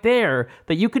right there,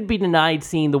 that you could be denied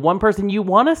seeing the one person you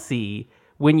want to see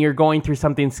when you're going through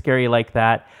something scary like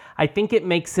that, I think it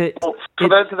makes it... Well, for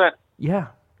those that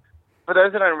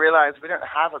don't realize, we don't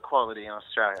have equality in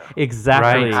Australia.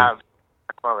 Exactly. We don't have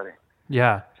equality.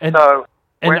 Yeah. So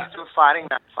we're still fighting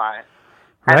that fight.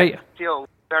 Right. And still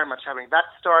very much having... That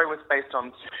story was based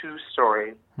on two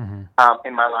stories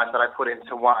in my life that I put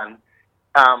into one.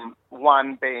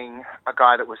 One being a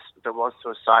guy that was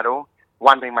suicidal.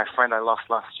 One being my friend I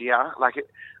lost last year.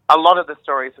 A lot of the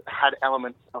stories had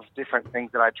elements of different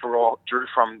things that I drew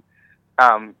from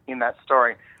in that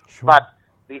story. Sure. But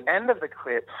the end of the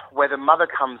clip, where the mother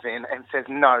comes in and says,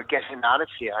 "No, get him out of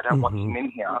here. I don't want him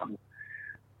in here,"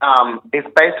 is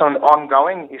based on an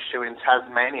ongoing issue in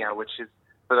Tasmania, which is,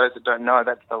 for those that don't know,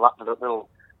 that's the little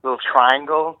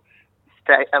triangle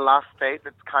state, a last state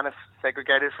that's kind of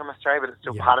segregated from Australia, but it's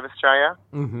still part of Australia.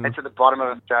 Mm-hmm. It's at the bottom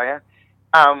of Australia.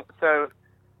 So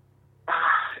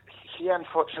he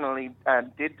unfortunately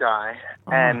did die,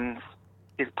 and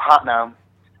his partner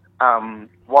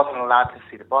wasn't allowed to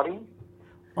see the body.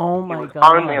 Oh my God! He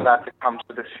was only allowed to come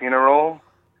to the funeral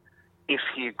if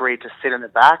he agreed to sit in the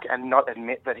back and not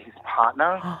admit that his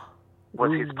partner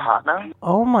was his partner.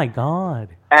 Oh my God!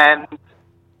 And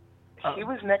he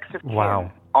was next of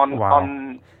kin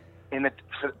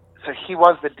so he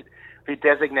was the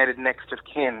designated next of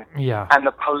kin. Yeah. And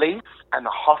the police and the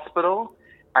hospital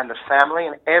and the family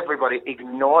and everybody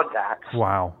ignored that.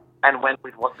 Wow. And went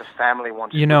with what the family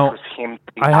wanted, which was him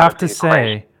to be I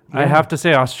have to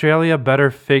say, Australia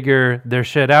better figure their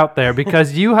shit out there,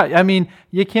 because you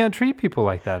can't treat people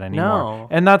like that anymore.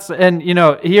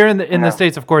 No. Here in the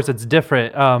States, of course, it's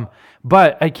different.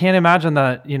 But I can't imagine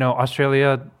that,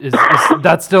 Australia is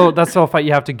that's still a fight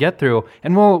you have to get through.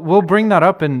 And we'll bring that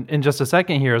up in just a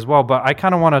second here as well. But I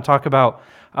kind of want to talk about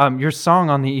your song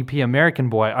on the EP, American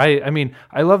Boy.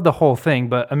 I love the whole thing,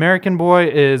 but American Boy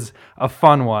is a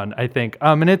fun one, I think.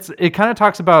 And it kind of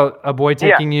talks about a boy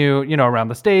taking you, around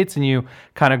the States, and you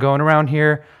kind of going around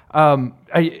here.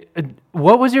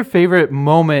 What was your favorite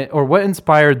moment, or what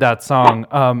inspired that song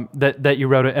that you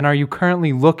wrote it? And are you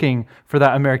currently looking for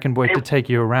that American Boy to take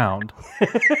you around?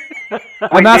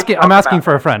 I'm asking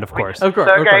for a friend, of course. Sergey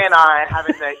and I have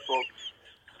a date booked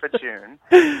for June.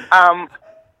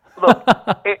 Look,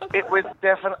 it was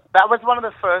definitely, that was one of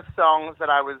the first songs that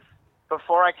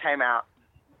before I came out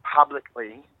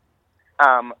publicly,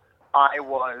 I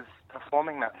was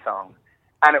performing that song.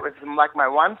 And it was like my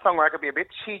one song where I could be a bit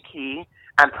cheeky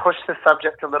and push the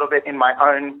subject a little bit with my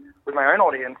own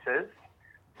audiences.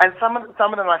 And some of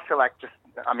them I feel like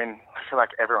I feel like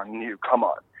everyone knew, come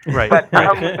on. Right. But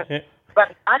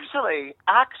actually,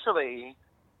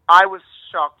 I was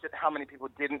shocked at how many people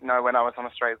didn't know when I was on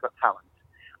Australia's Got Talent.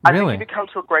 I think if you come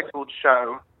to a Greg Gould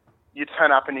show, you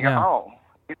turn up and you go, oh,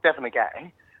 he's definitely gay.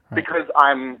 Right. Because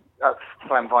I'm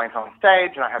flamboyant on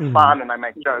stage and I have fun and I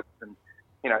make jokes, and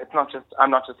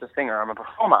I'm not just a singer, I'm a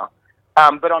performer.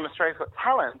 But on Australia's Got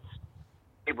Talent,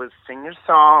 it was sing your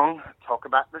song, talk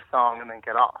about the song, and then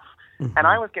get off. Mm-hmm. And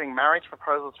I was getting marriage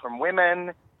proposals from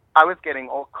women. I was getting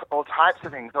all types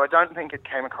of things. So I don't think it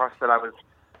came across that I was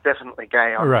definitely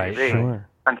gay on TV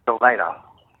until later.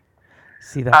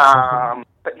 See, that's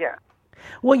but yeah.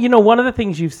 Well, one of the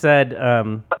things you've said,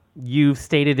 you've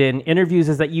stated in interviews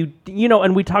is that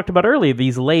and we talked about earlier,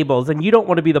 these labels, and you don't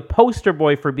want to be the poster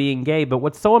boy for being gay, but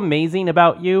what's so amazing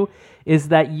about you is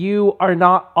that you're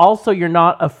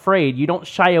not afraid. You don't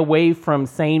shy away from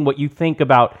saying what you think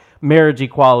about marriage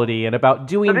equality and about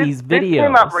doing these videos. This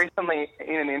came up recently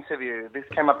in an interview. There's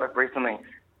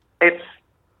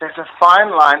a fine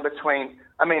line between,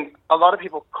 a lot of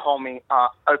people call me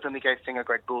openly gay singer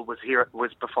Greg Gould was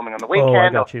performing on the weekend. Oh, I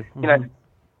got you. Mm-hmm.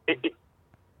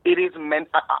 It is meant,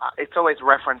 it's always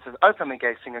referenced as openly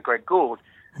gay singer Greg Gould,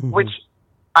 which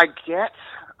I get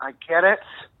it.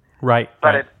 Right.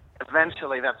 But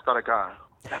eventually that's got to go.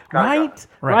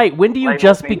 Right. When do you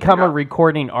just become a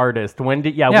recording artist? When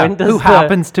does who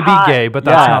happens to be gay, but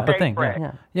that's not the thing.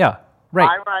 Yeah. Right.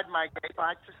 I ride my gay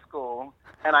bike to school,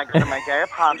 and I go to my gay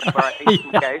apartment where I eat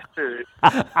some gay food,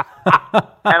 and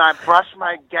I brush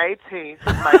my gay teeth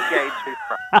with my gay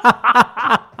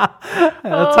toothbrush.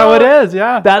 That's how it is.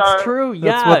 Yeah. That's true.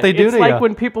 Yeah, That's what they do it's to like ya.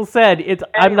 when people said,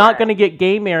 I'm not Anyway. going to get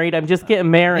gay married. I'm just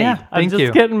getting married. Yeah, I'm thank just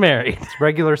you. getting married. It's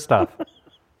regular stuff.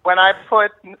 When I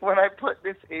put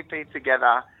this EP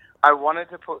together, I wanted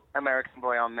to put American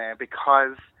Boy on there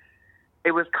because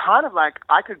it was kind of like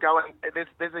I could go and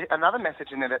there's another message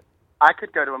in it that I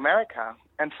could go to America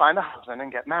and find a husband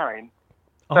and get married.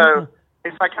 So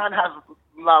if I can't have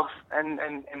love and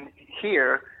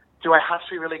here, do I have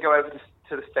to really go over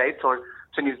to the States or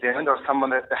to New Zealand or someone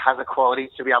that has a quality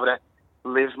to be able to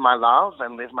live my love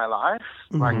and live my life?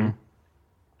 Like,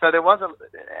 so there was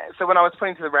so when I was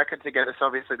putting the record together, so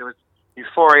obviously there was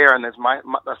Euphoria and there's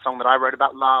a song that I wrote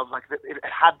about love. Like it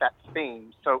had that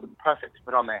theme, so it was perfect to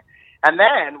put on there. And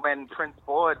then when Prince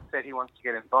Boyd said he wants to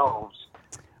get involved,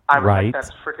 I was Right. like,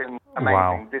 that's freaking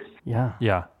amazing. Wow.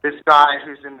 Yeah. This guy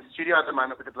who's in the studio at the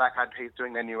moment with the Black Eyed Peas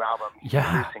doing their new album, he's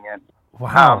Yeah. producing it.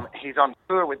 Wow. He's on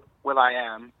tour with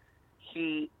will.i.am.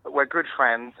 We're good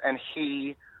friends, and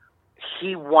he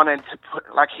wanted to put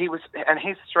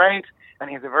he's straight, and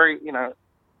he's a very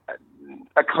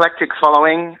eclectic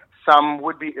following. Some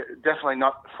would be definitely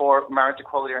not for marriage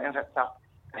equality or any of that stuff.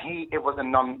 It was a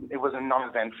non-event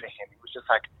for him. He was just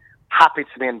like happy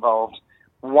to be involved,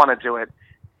 want to do it.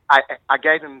 I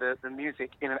gave him the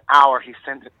music in an hour. He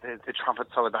sent the trumpet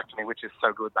solo back to me, which is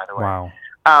so good, by the way. Wow.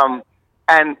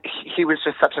 And he was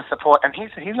just such a support. And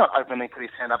he's not openly put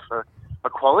his hand up for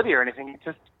equality or anything.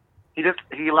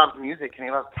 He loves music and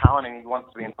he loves talent and he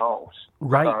wants to be involved.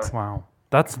 Right. So, Wow.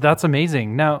 That's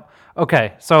amazing. Now,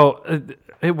 okay, so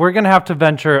we're going to have to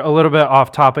venture a little bit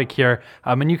off topic here,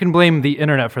 and you can blame the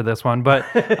internet for this one, but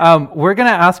we're going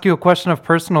to ask you a question of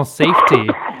personal safety.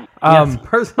 Yes,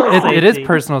 personal safety. It is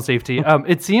personal safety.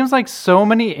 It seems like so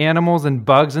many animals and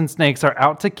bugs and snakes are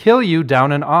out to kill you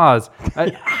down in Oz.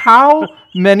 How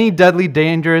many deadly,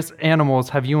 dangerous animals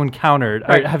have you encountered?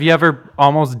 Right. Have you ever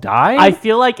almost died? I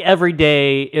feel like every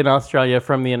day in Australia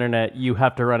from the internet, you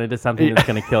have to run into something that's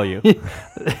going to kill you.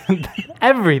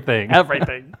 Everything.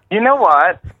 Everything. you know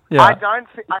what? Yeah.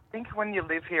 I think when you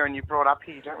live here and you're brought up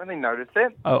here, you don't really notice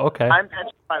it. Oh, okay. I'm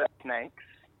petrified of snakes.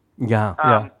 Yeah.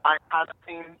 Yeah. I have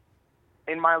seen,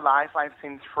 in my life, I've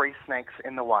seen 3 snakes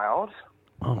in the wild.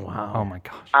 Oh, wow. Oh my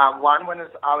gosh. One when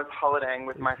I was holidaying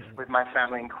with my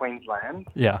family in Queensland,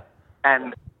 Yeah.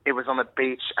 and it was on the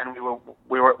beach, and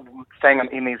we were staying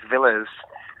in these villas,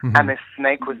 and this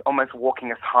snake was almost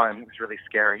walking us home. It was really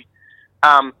scary.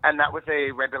 And that was a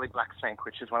red-bellied black snake,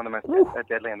 which is one of the most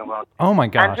deadly in the world. Oh my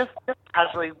gosh. And just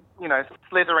casually,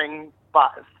 slithering by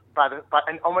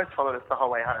and almost followed us the whole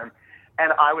way home.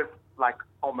 And I was like,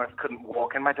 almost couldn't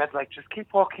walk. And my dad's like, just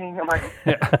keep walking. I'm like,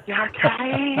 yeah,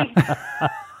 okay.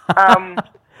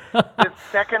 The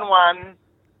second one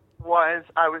was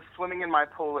I was swimming in my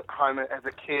pool at home as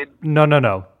a kid. No. And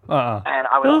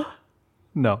I was,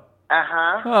 No.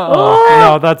 Oh.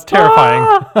 No, that's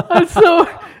terrifying.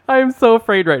 I'm so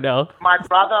afraid right now. my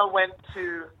brother went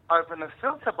to open the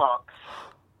filter box.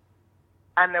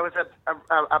 And there was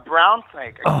a brown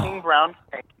snake, a king brown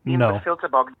snake, in No. the filter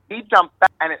box. He jumped back,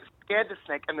 and it scared the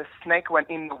snake, and the snake went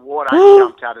in the water and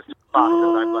jumped out as fast as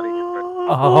I bloody could.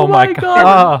 Oh my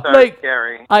god. So Like,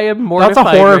 scary. I am mortified.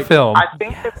 That's a horror right- film. I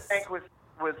think the snake was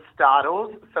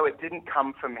startled, so it didn't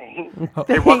come for me.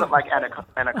 It wasn't like Anaconda.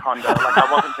 Like,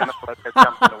 I wasn't going to float that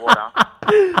jumped in the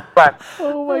water. But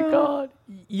Oh my god.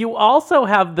 You also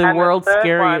have the And the world's third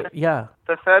scary. one- Yeah.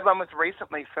 the third one was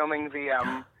recently filming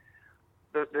the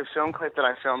film clip that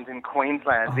I filmed in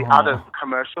Queensland, the other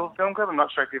commercial film clip. I'm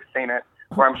not sure if you've seen it,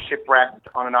 where I'm shipwrecked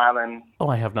on an island. Oh,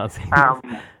 I have not seen this. Um,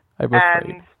 I'm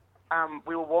afraid. and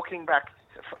we were walking back.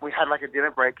 We had like a dinner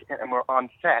break, and we're on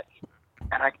set.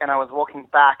 And I was walking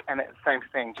back, and it's the same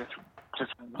thing. Just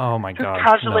Oh my god.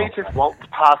 casually, No. just walked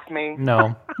past me.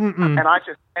 No. Mm-mm. And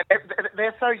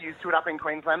they're so used to it up in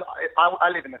Queensland. I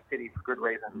live in the city for good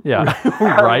reason. Yeah.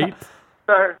 Right?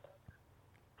 So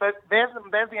there's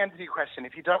the answer to your question.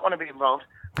 If you don't want to be involved,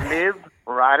 live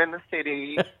right in the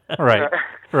city. Right.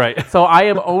 Right. So I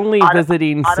am only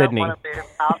visiting I don't Sydney. want to live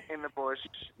out in the bush.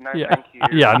 No, Yeah. thank you.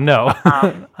 Yeah, no.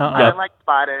 I don't like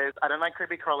spiders. I don't like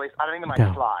creepy crawlies. I don't even like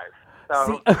No. flies.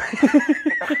 So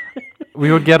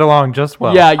We would get along just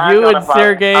well. Yeah, I'm you not and a bug-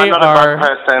 Sergey I'm not a are. bug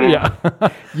person. Yeah.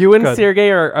 You and Good.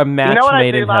 Sergey are a match know what I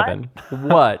made do in like? heaven.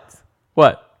 What?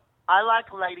 What? I like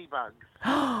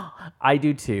ladybugs. I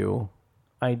do too.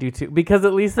 Because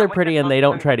at least they're with pretty the and they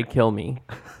don't constant- try to kill me.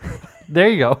 There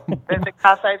you go. There's a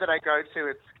cafe that I go to.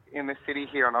 It's in the city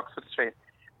here on Oxford Street,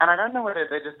 and I don't know whether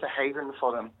they're just a haven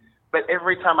for them, But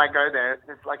every time I go there,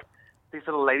 there's like these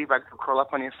little ladybugs will crawl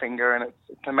up on your finger, and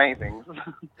it's amazing.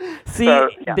 See, So,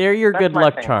 yeah, they're your that's good my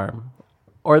luck thing. charm.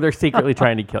 Or they're secretly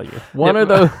trying to kill you. One of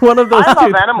those I love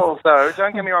two. animals, though.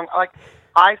 Don't get me wrong. Like,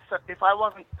 if I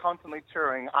wasn't constantly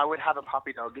touring, I would have a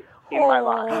puppy dog in my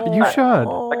life. You should.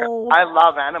 Like, I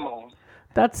love animals.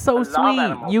 That's so love sweet.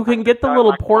 animals. You I can just get the don't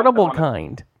little like ones that portable wanna-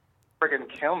 kind. Friggin'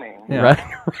 kill me. Yeah. Right?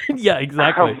 Yeah,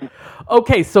 exactly.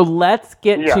 Okay, so let's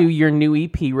get Yeah. to your new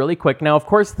EP really quick. Now, of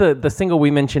course, the single we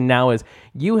mentioned now is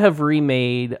you have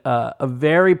remade a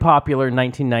very popular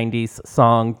 1990s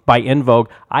song by In Vogue.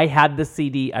 I had the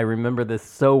CD. I remember this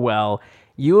so well.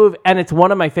 And it's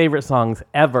one of my favorite songs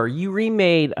ever. You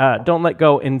remade Don't Let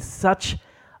Go in such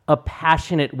a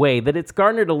passionate way that it's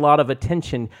garnered a lot of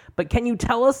attention. But can you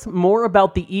tell us more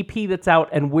about the EP that's out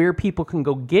and where people can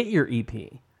go get your E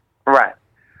EP? Right.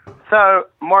 So,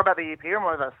 more about the EP or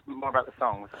more about the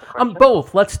song? Was that the question?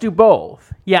 Both. Let's do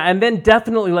both. Yeah, and then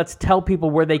definitely let's tell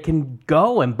people where they can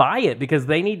go and buy it because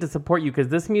they need to support you because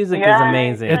this music is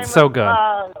amazing. It's so good.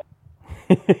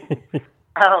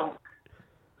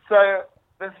 So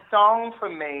the song for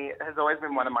me has always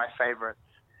been one of my favorites,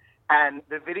 and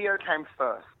the video came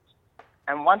first.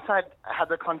 And once I had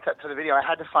the concept for the video, I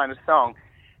had to find a song,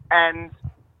 and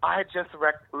I had just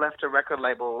left a record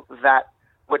label that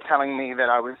were telling me that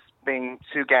I was being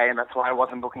too gay and that's why I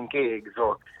wasn't booking gigs,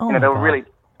 or they were really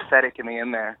pathetic in me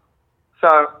in there.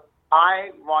 So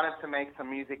I wanted to make some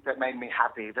music that made me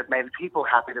happy, that made people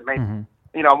happy, that made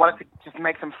I wanted to just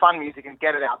make some fun music and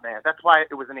get it out there. That's why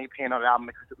it was an EP and not an album,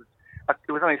 because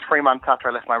it was only 3 months after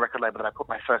I left my record label that I put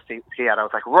my first EP out. I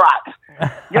was like,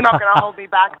 right, you're not going to hold me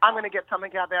back. I'm going to get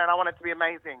something out there, and I want it to be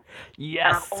amazing. Yes.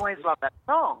 And I've always loved that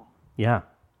song. Yeah.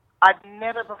 I'd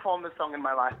never performed the song in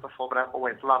my life before, but I've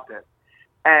always loved it.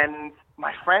 And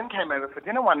my friend came over for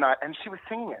dinner one night, and she was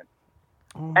singing it.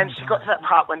 And she got to that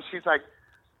part when she's like,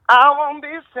 I won't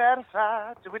be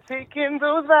satisfied till we're taking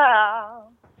those vows.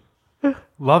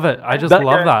 Love it. I just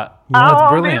love that. I That's won't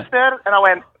brilliant. be satisfied. And I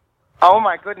went, oh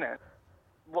my goodness.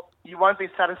 You won't be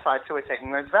satisfied till we're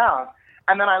taking those vows.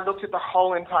 And then I looked at the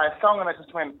whole entire song, and I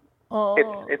just went,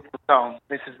 it's the song.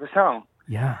 This is the song.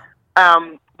 Yeah.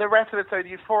 The rest of it, so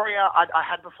Euphoria, I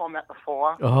had performed that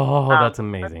before. Oh, that's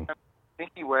amazing.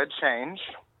 Sneaky word change.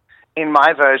 In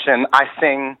my version, I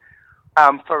sing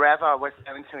Forever, we're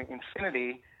sailing to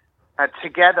infinity.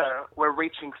 Together, we're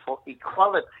reaching for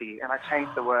equality. And I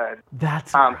changed the word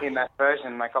That's in that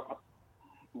version.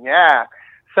 Yeah.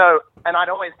 So, and I'd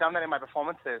always done that in my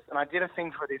performances. And I did a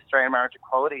thing for the Australian Marriage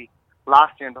Equality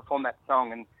last year and performed that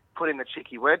song and put in the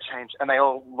cheeky word change, and they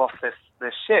all lost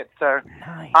their shit. So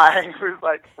nice. I was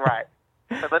like, right,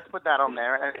 so let's put that on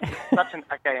there. And it's such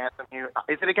a gay anthem here.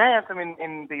 Is it a gay anthem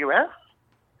in the US?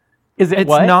 Is it It's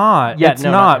what? not. Yeah, it's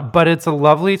no, not. But it's a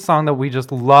lovely song that we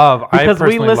just love. Because I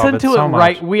we personally listened love to it it so much.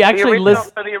 right. We actually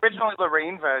listened. So the original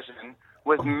Loreen version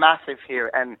was massive here,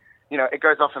 and it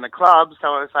goes off in the club. So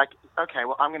I was like, okay,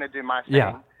 well, I'm going to do my thing.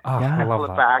 Yeah. Oh, Yeah. I Pull love it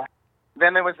that. back.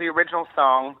 Then there was the original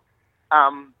song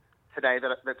today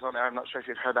that's on there. I'm not sure if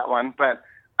you've heard that one, but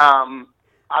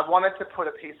I wanted to put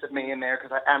a piece of me in there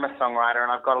because I am a songwriter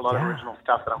and I've got a lot of original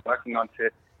stuff that I'm working on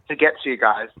to get to you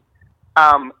guys.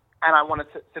 And I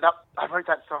wanted to set up. I wrote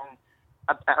that song,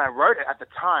 and I wrote it at the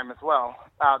time as well.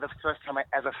 The first time I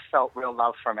ever felt real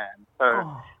love for a man. So,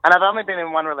 and I've only been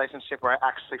in one relationship where I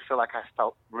actually feel like I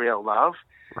felt real love.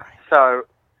 Right. So,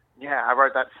 yeah, I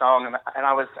wrote that song, and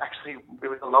I was actually, it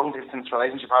was a long-distance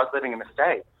relationship. I was living in the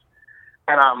States.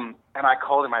 And I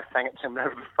called him, I sang it to him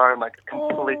over the phone like a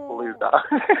complete loser.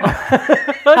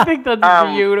 I think that's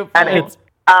beautiful. And it's,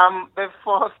 the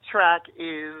fourth track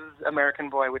is American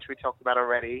Boy, which we talked about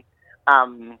already.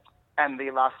 And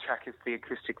the last track is the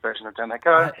acoustic version of Don't Let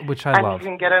Go. Which I and love. You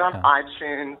can get it on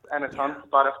iTunes, and it's on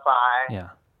Spotify. Yeah.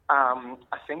 I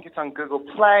think it's on Google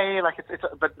Play.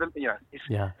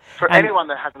 Yeah. For And- anyone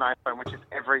that has an iPhone, which is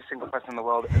every single person in the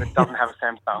world that doesn't have a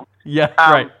Samsung, Yeah.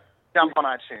 Right. jump on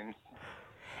iTunes.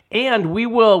 And we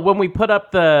will, when we put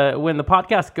up when the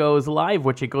podcast goes live,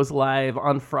 which it goes live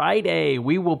on Friday,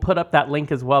 we will put up that link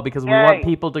as well because we want Yay.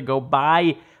 people to go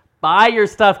buy your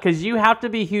stuff because you have to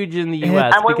be huge in the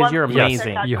U.S. And we because want you're you to amazing.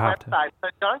 check out You your have to. website. So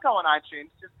don't go on iTunes.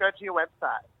 Just go to your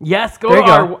website. Yes, There you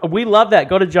go. we love that.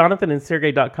 Go to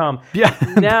jonathanandsergey.com. Yeah.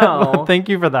 Now, Thank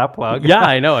you for that plug. yeah,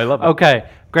 I know. I love it. Okay.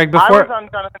 Greg, I before. was on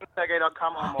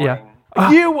jonathansergey.com all morning. Yeah.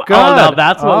 Oh, good. now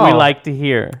that's what we Oh. like to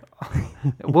hear.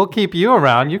 We'll keep you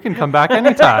around. You can come back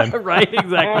anytime. Right,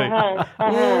 exactly.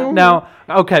 Now,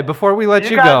 okay, before we let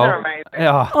you, guys go. are amazing.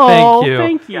 Oh,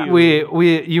 thank you.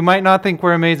 You might not think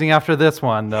we're amazing after this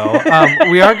one, though.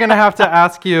 We are going to have to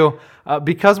ask you,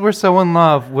 because we're so in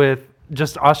love with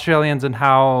just Australians and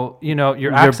how,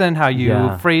 your accent, how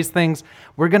you phrase things.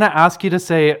 We're going to ask you to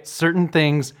say certain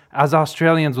things as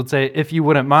Australians would say, if you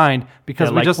wouldn't mind, because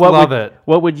we just love it.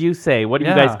 What would you say? What do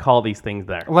you guys call these things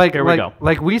there? Here we go.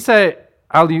 Like we say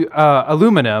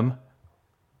aluminum,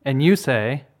 and you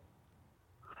say...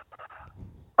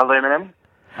 Aluminum.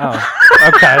 Oh,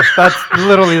 okay. That's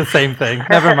literally the same thing.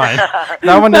 Never mind.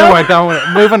 That one didn't work.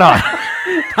 Moving on.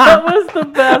 That was the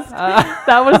best.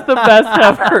 That was the best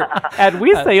ever. And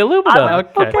we say aluminum.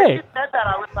 Okay. When you said that,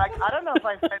 I was like, I don't know if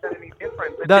I say that any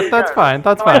different. That's fine.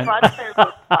 That's so fine. I tried to say it a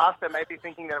little faster, maybe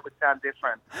thinking that it would sound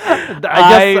different.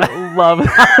 I love it.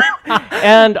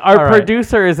 And our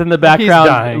producer is in the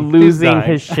background losing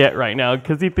his shit right now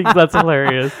because he thinks that's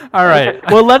hilarious. All right.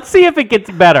 Well, let's see if it gets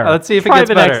better. Let's see if Try it gets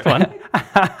the better. Next one.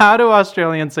 How do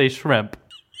Australians say shrimp?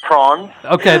 Prawns.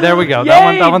 Okay, there we go.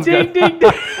 Yay, that one's ding, good. ding,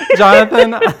 ding.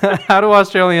 Jonathan, how do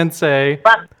Australians say?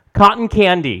 Cotton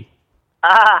candy.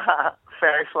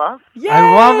 Fairy floss. Yay!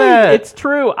 I love it. It's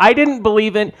true. I didn't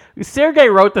believe in. Sergey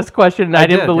wrote this question, and I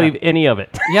didn't believe any of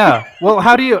it. Yeah. Well,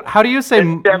 how do you say?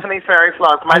 It's definitely fairy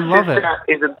floss. My love sister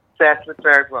is obsessed with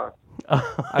fairy floss.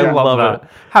 I love that.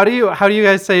 How do you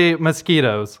guys say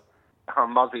mosquitoes?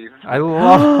 Mozzies. I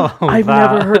love I've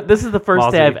never heard. This is the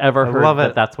first day I've ever heard love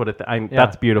that it. that's what it.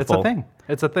 That's beautiful. It's a thing.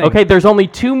 It's a thing. Okay, there's only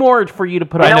 2 more for you to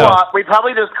put on. You know what? We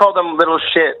probably just call them little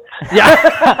shits.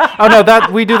 Yeah. Oh no,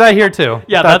 we do that here too.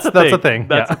 Yeah, that's a thing.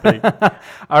 That's a thing.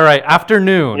 All right,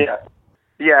 afternoon. Yeah.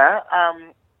 Yeah.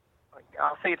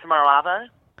 I'll see you tomorrow, Arvo.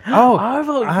 Oh,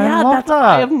 Arvo, I love that.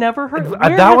 I have never heard.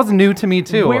 That was new to me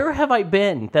too. Where have I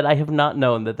been that I have not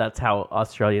known that that's how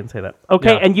Australians say that?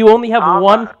 Okay, and you only have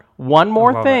one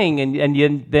more thing,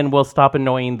 and then we'll stop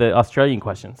annoying the Australian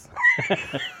questions.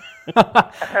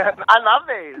 I love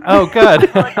these. Oh,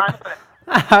 good.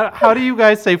 How do you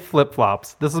guys say flip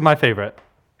flops? This is my favorite.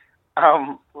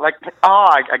 I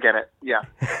get it. Yeah.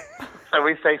 So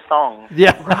we say song.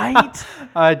 Yeah. Right.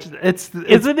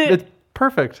 Isn't it? It's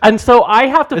perfect. And so I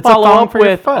have to follow up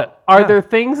with: foot. Are there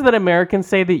things that Americans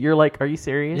say that you're like, are you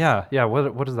serious? Yeah. Yeah.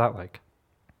 What is that like?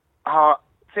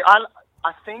 See,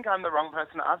 I think I'm the wrong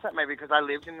person to ask that, maybe because I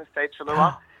lived in the States for a little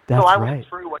while. That's so I right. went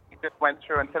through what you just went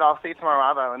through and said, I'll see you tomorrow,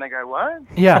 Arvo. And they go, what?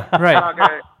 Yeah, right.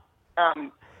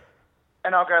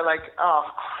 And I'll go like,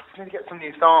 I just need to get some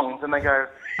new songs. And they go,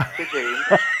 Gigi,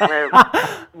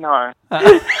 no.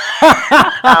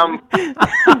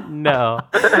 No.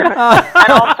 And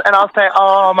I'll say,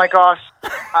 oh my gosh,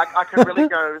 I could really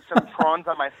go some prawns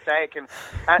on my steak. And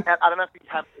I don't know if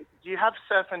do you have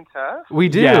surf and turf? We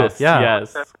do. Yes. Yeah.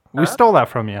 Yes. We stole that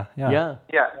from you. Yeah. Yeah.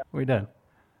 Yeah. We did.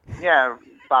 Yeah,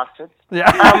 bastards.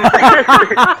 Yeah.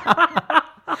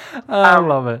 I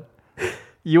love it.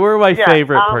 You were my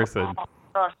favorite person. Oh,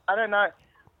 gosh, I don't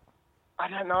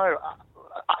know.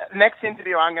 Next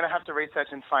interview, I'm going to have to research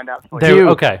and find out for you.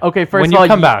 Okay. Okay. First when of all, you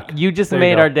come back, you just there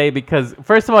made you go. our day because,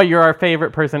 first of all, you're our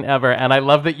favorite person ever, and I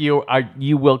love that you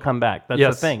will come back. That's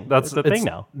the thing. That's the thing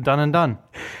now. Done and done.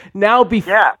 Now,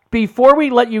 before we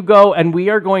let you go, and we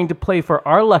are going to play for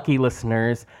our lucky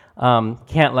listeners,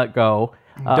 Can't Let Go,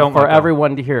 Don't for let go.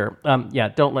 everyone to hear.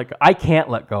 Don't let go. I can't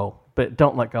let go, but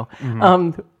don't let go.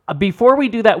 Mm-hmm. Before we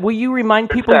do that, will you remind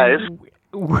people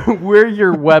where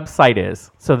your website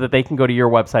is so that they can go to your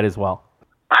website as well?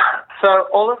 So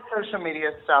all of social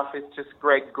media stuff is just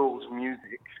Greg Gould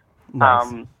Music.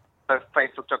 Nice. So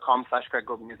Facebook.com/Greg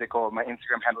Gould Music, or my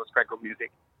Instagram handle is Greg Gould Music.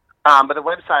 But the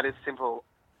website is simple,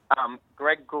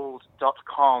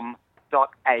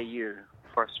 greggould.com.au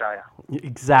for Australia.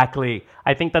 Exactly.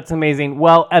 I think that's amazing.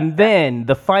 Well, and then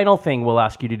the final thing we'll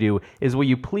ask you to do is, will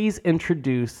you please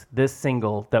introduce this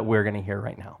single that we're going to hear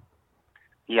right now?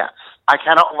 Yes. I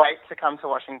cannot wait to come to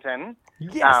Washington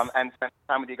Yes. and spend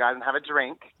time with you guys and have a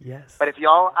drink. Yes. But if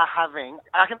y'all are having...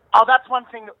 that's one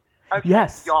thing. Okay,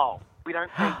 Yes. Y'all. We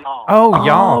don't say y'all. Oh,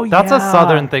 y'all. Oh, That's a yeah.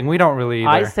 Southern thing. We don't really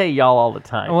either. I say y'all all the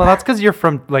time. Well, that's because you're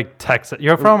from Texas.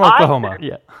 You're from Oklahoma.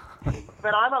 Yeah.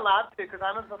 But I'm allowed to because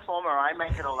I'm a performer. I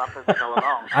make it all up as I go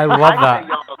along. I love that. Say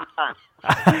y'all all the time.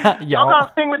 Y'all Y'all.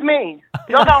 gonna sing with me.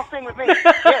 Y'all gonna sing with me.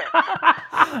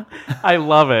 Yeah. I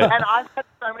love it. And I've had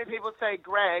so many people say,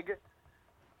 Greg,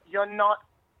 you're not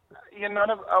an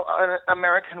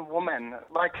American woman.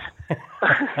 Like,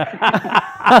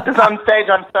 because on stage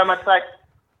I'm so much like,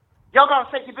 y'all gonna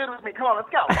shake your boot with me. Come on,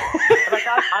 let's go. Like,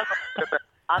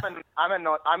 I'm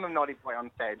a naughty boy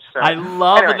on stage. So. I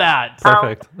love Anyway, that.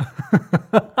 Perfect.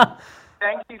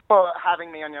 Thank you for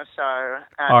having me on your show.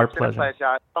 Our It's been a pleasure.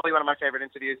 pleasure. It's probably one of my favorite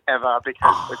interviews ever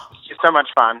because it's just so much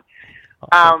fun.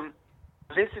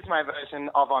 This is my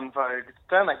version of On Vogue,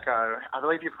 Don't Let Go. I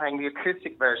believe you're playing the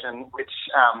acoustic version, which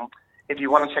if you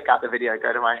want to check out the video,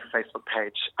 go to my Facebook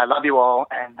page. I love you all,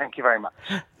 and thank you very much.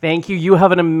 Thank you. You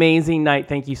have an amazing night.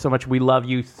 Thank you so much. We love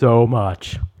you so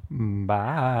much.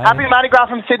 Bye. Happy Mardi Gras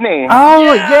from Sydney.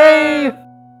 Oh, yay!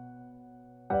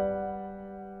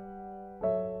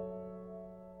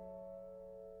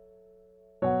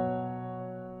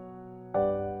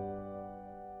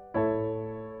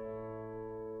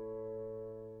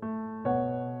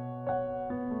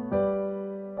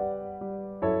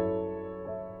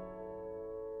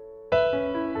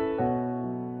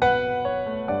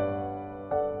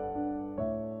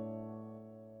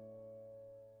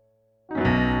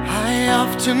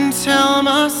 Often tell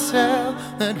myself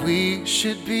that we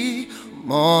should be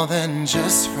more than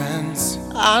just friends.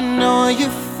 I know you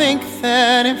think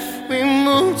that if we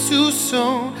move too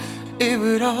soon, it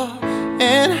would all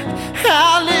end.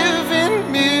 I live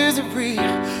in misery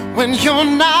when you're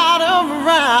not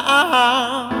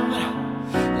around.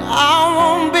 I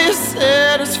won't be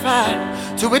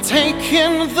satisfied till we're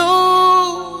taking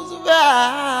those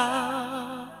vows.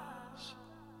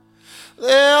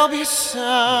 There'll be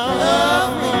some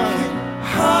love-making,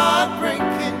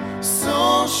 heartbreaking,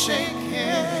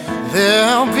 soul-shaking.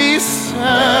 There'll be some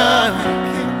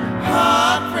love-making,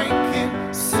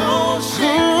 heartbreaking,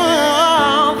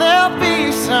 soul-shaking. There'll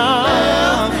be some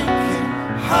love-making,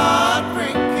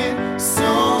 heartbreaking,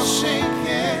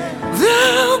 soul-shaking.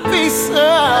 There'll be some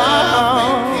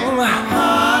love-making,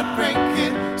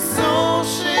 heartbreaking,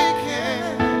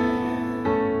 soul-shaking.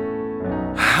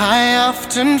 I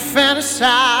often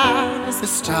fantasize the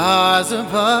stars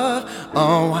above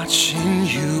are watching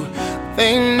you.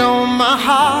 They know my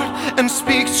heart and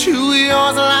speak to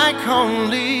yours like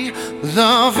only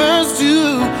lovers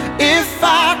do. If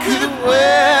I could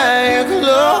wear your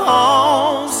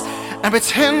clothes and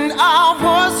pretend I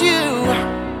was you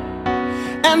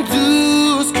and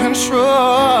lose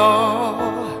control,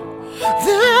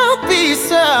 there'll be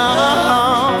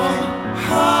some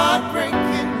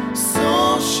heartbreaking,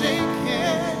 soul-shaking.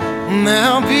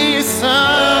 There'll be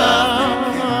some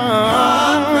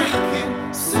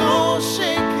heartbreaking,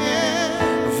 soul-shaking.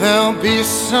 There'll be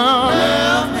some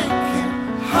love-making,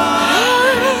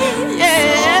 heartbreaking,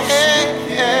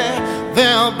 soul-shaking.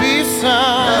 There'll be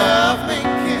some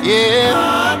love-making,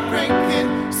 heartbreaking,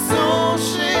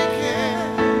 soul-shaking.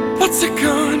 What's it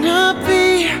gonna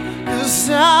be? 'Cause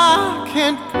I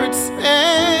can't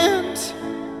pretend.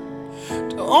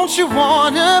 Don't you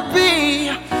wanna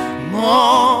be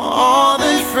more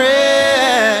than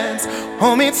friends?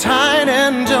 Hold me tight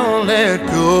and don't let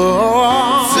go.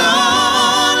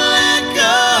 Don't let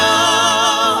go.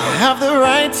 You have the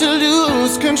right to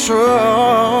lose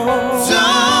control.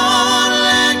 Don't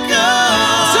let go.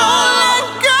 Don't let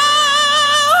go.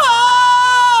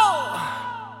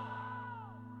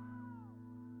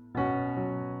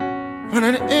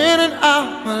 Running in and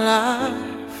out my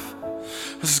life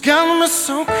has got me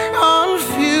so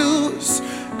confused.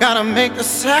 Gotta make the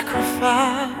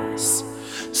sacrifice.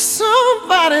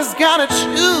 Somebody's gotta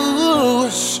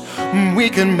choose. We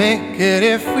can make it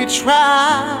if we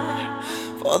try,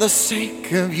 for the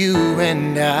sake of you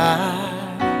and I.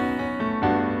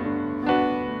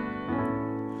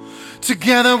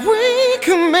 Together we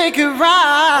can make it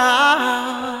right.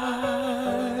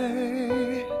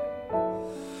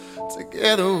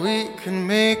 Together we can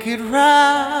make it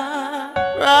right,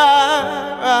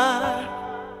 right.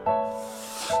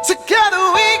 Together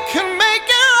we can make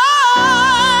it right.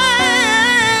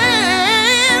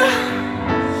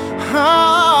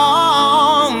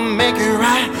 Oh, make it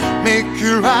right, make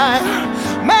it right,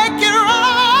 make it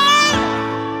right.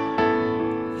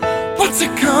 What's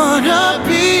it gonna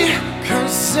be?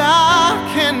 'Cause I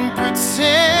can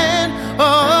pretend. Oh,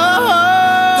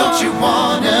 don't you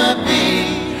wanna be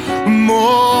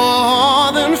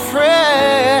more than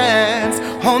friends?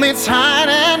 Hold me tight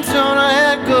and don't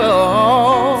let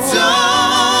go.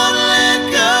 Don't let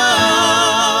go.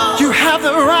 You have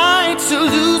the right to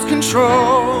lose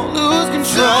control, lose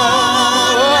control.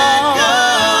 Don't let go.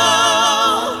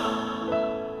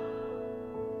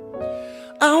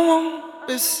 I won't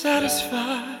be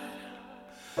satisfied.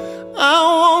 I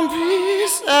won't be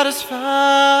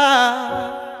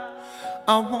satisfied. I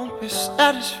won't be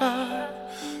satisfied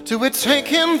till we're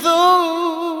taking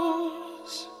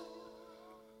those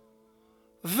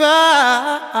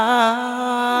vows.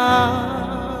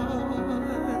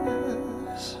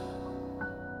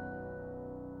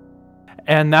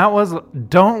 And that was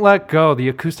Don't Let Go, the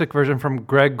acoustic version from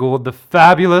Greg Gould, the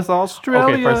fabulous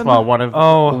Australian. Okay, first of all, one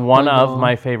of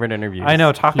my favorite interviews. I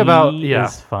know, talk he about, yeah.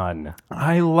 is fun.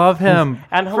 I love him.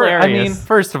 And hilarious. I mean,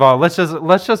 first of all, let's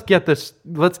get this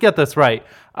right.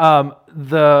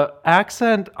 the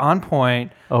accent on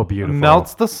point. Oh, beautiful.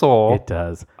 Melts the soul. It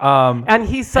does. Um, And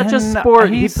he's such a and sport.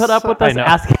 He he's put up with so- I us know.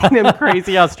 asking him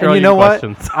crazy Australian and you know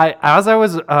questions. what? As I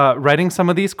was writing some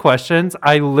of these questions,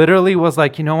 I literally was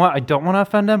like, you know what? I don't want to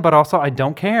offend him, but also I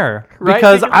don't care Right?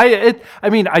 because Because-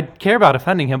 I care about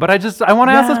offending him, but I want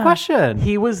to ask this Yeah. question.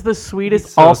 He was the sweetest.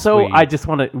 He's so also, sweet. I just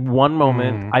want to one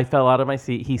moment. I fell out of my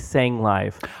seat. He sang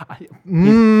live.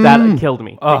 Mm. That killed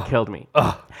me. Ugh. It killed me.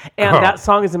 And that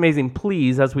song is amazing.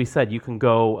 Please, as we said, you can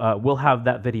go. We'll have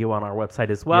that video on our website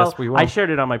as well. Yes, we will. I shared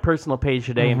it on my personal page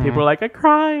today, and people were like, "I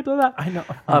cried." I know.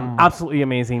 Absolutely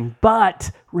amazing.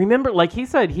 But remember, like he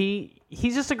said,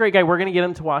 he's just a great guy. We're gonna get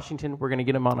him to Washington. We're gonna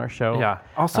get him on our show. Yeah.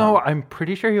 Also, I'm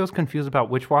pretty sure he was confused about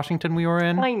which Washington we were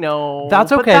in. I know.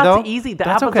 That's but okay, that's though. easy. That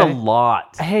That's happens okay. a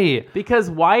lot. Hey, Because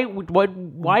why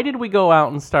did we go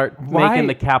out and start Why- making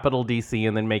the capital DC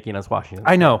and then making us Washington?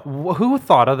 I know. Who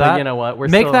thought of that? you know what? We're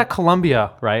Make still- that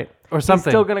Columbia. right? Or something.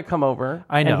 He's still gonna come over.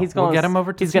 I know. And he's We'll gonna get him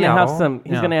over to He's gonna have Seattle. some.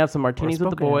 He's Yeah. gonna have some Or martinis with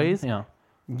the Spokane. boys. Yeah.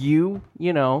 You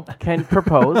can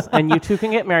propose, and you two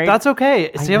can get married. That's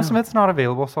okay. Sam know. Smith's not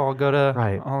available, so I'll go to.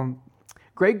 Right.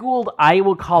 Greg Gould. I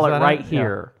will call Is it that right it?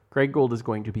 here. Greg Gould is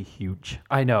going to be huge.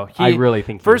 I know. I really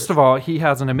think he First is. of all, he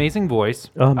has an amazing voice.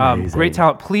 Amazing. Great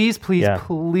talent. Please, Yeah.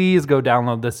 please go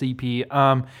download this EP.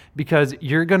 Because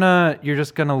you're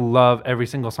just gonna love every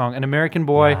single song. An American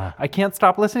Boy. Yeah. I can't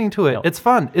stop listening to it. No. It's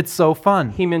fun. It's so fun.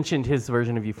 He mentioned his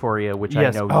version of Euphoria, which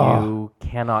Yes. I know Oh. you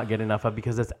cannot get enough of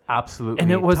because it's absolutely.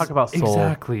 And it was talk about soul.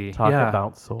 exactly Talk yeah.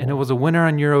 about soul. And it was a winner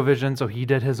on Eurovision, so he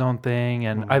did his own thing.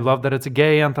 And Mm-hmm. I love that it's a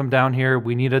gay anthem down here.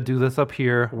 We need to do this up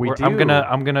here. I'm do.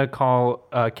 gonna call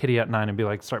Kitty at 9 and be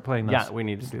like, start playing this. Yeah, we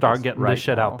need to do start this getting right this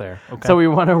shit now. out there. Okay. So we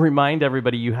want to remind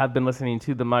everybody you have been listening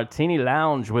to the Martini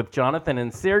Lounge with Jonathan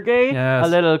and Sergey. Yes. A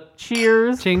little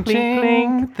cheers. Ching clink, ching.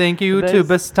 clink. Thank you This- to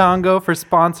Bastongo for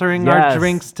sponsoring Yes. our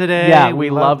drinks today. Yeah, we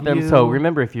love them. you. So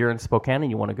remember, if you're in Spokane and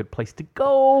you want a good place to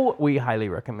go, we highly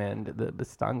recommend the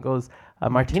Bastongo's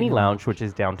Martini Lounge, which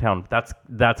is downtown.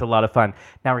 That's a lot of fun.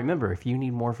 Now remember, if you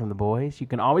need more from the boys, you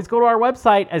can always go to our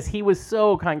website. As he was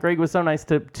so kind, Greg was so nice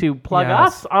to plug Yes.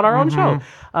 us on our own show.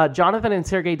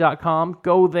 JonathanandSergey.com.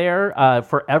 Go there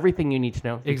for everything you need to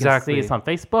know. You Exactly. can see us on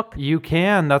Facebook. You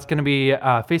can. That's going to be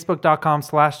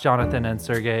facebook.com/Jonathan and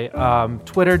Sergey,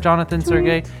 Twitter Jonathan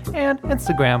Sergey, and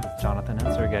Instagram Jonathan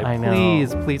and Sergey. I know.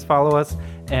 Please follow us,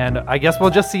 and I guess we'll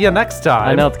just see you next time.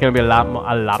 I know it's gonna be a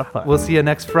lot of fun. We'll see you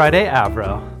next Friday,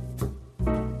 Avro.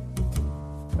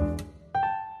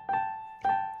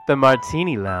 The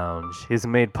Martini Lounge is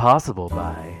made possible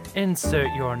by,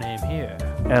 Insert your name here.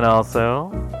 and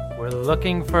also, We're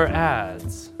looking for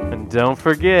ads. and don't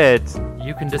forget,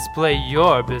 You can display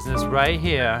your business right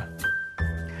here.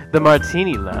 the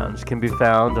Martini Lounge can be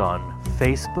found on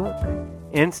Facebook,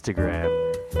 Instagram,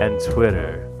 and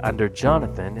Twitter under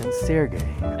Jonathan and Sergey.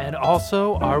 And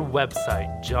also our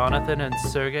website,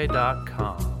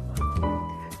 jonathanandsergey.com.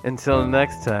 Until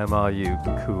next time, all you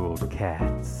cool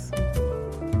cats.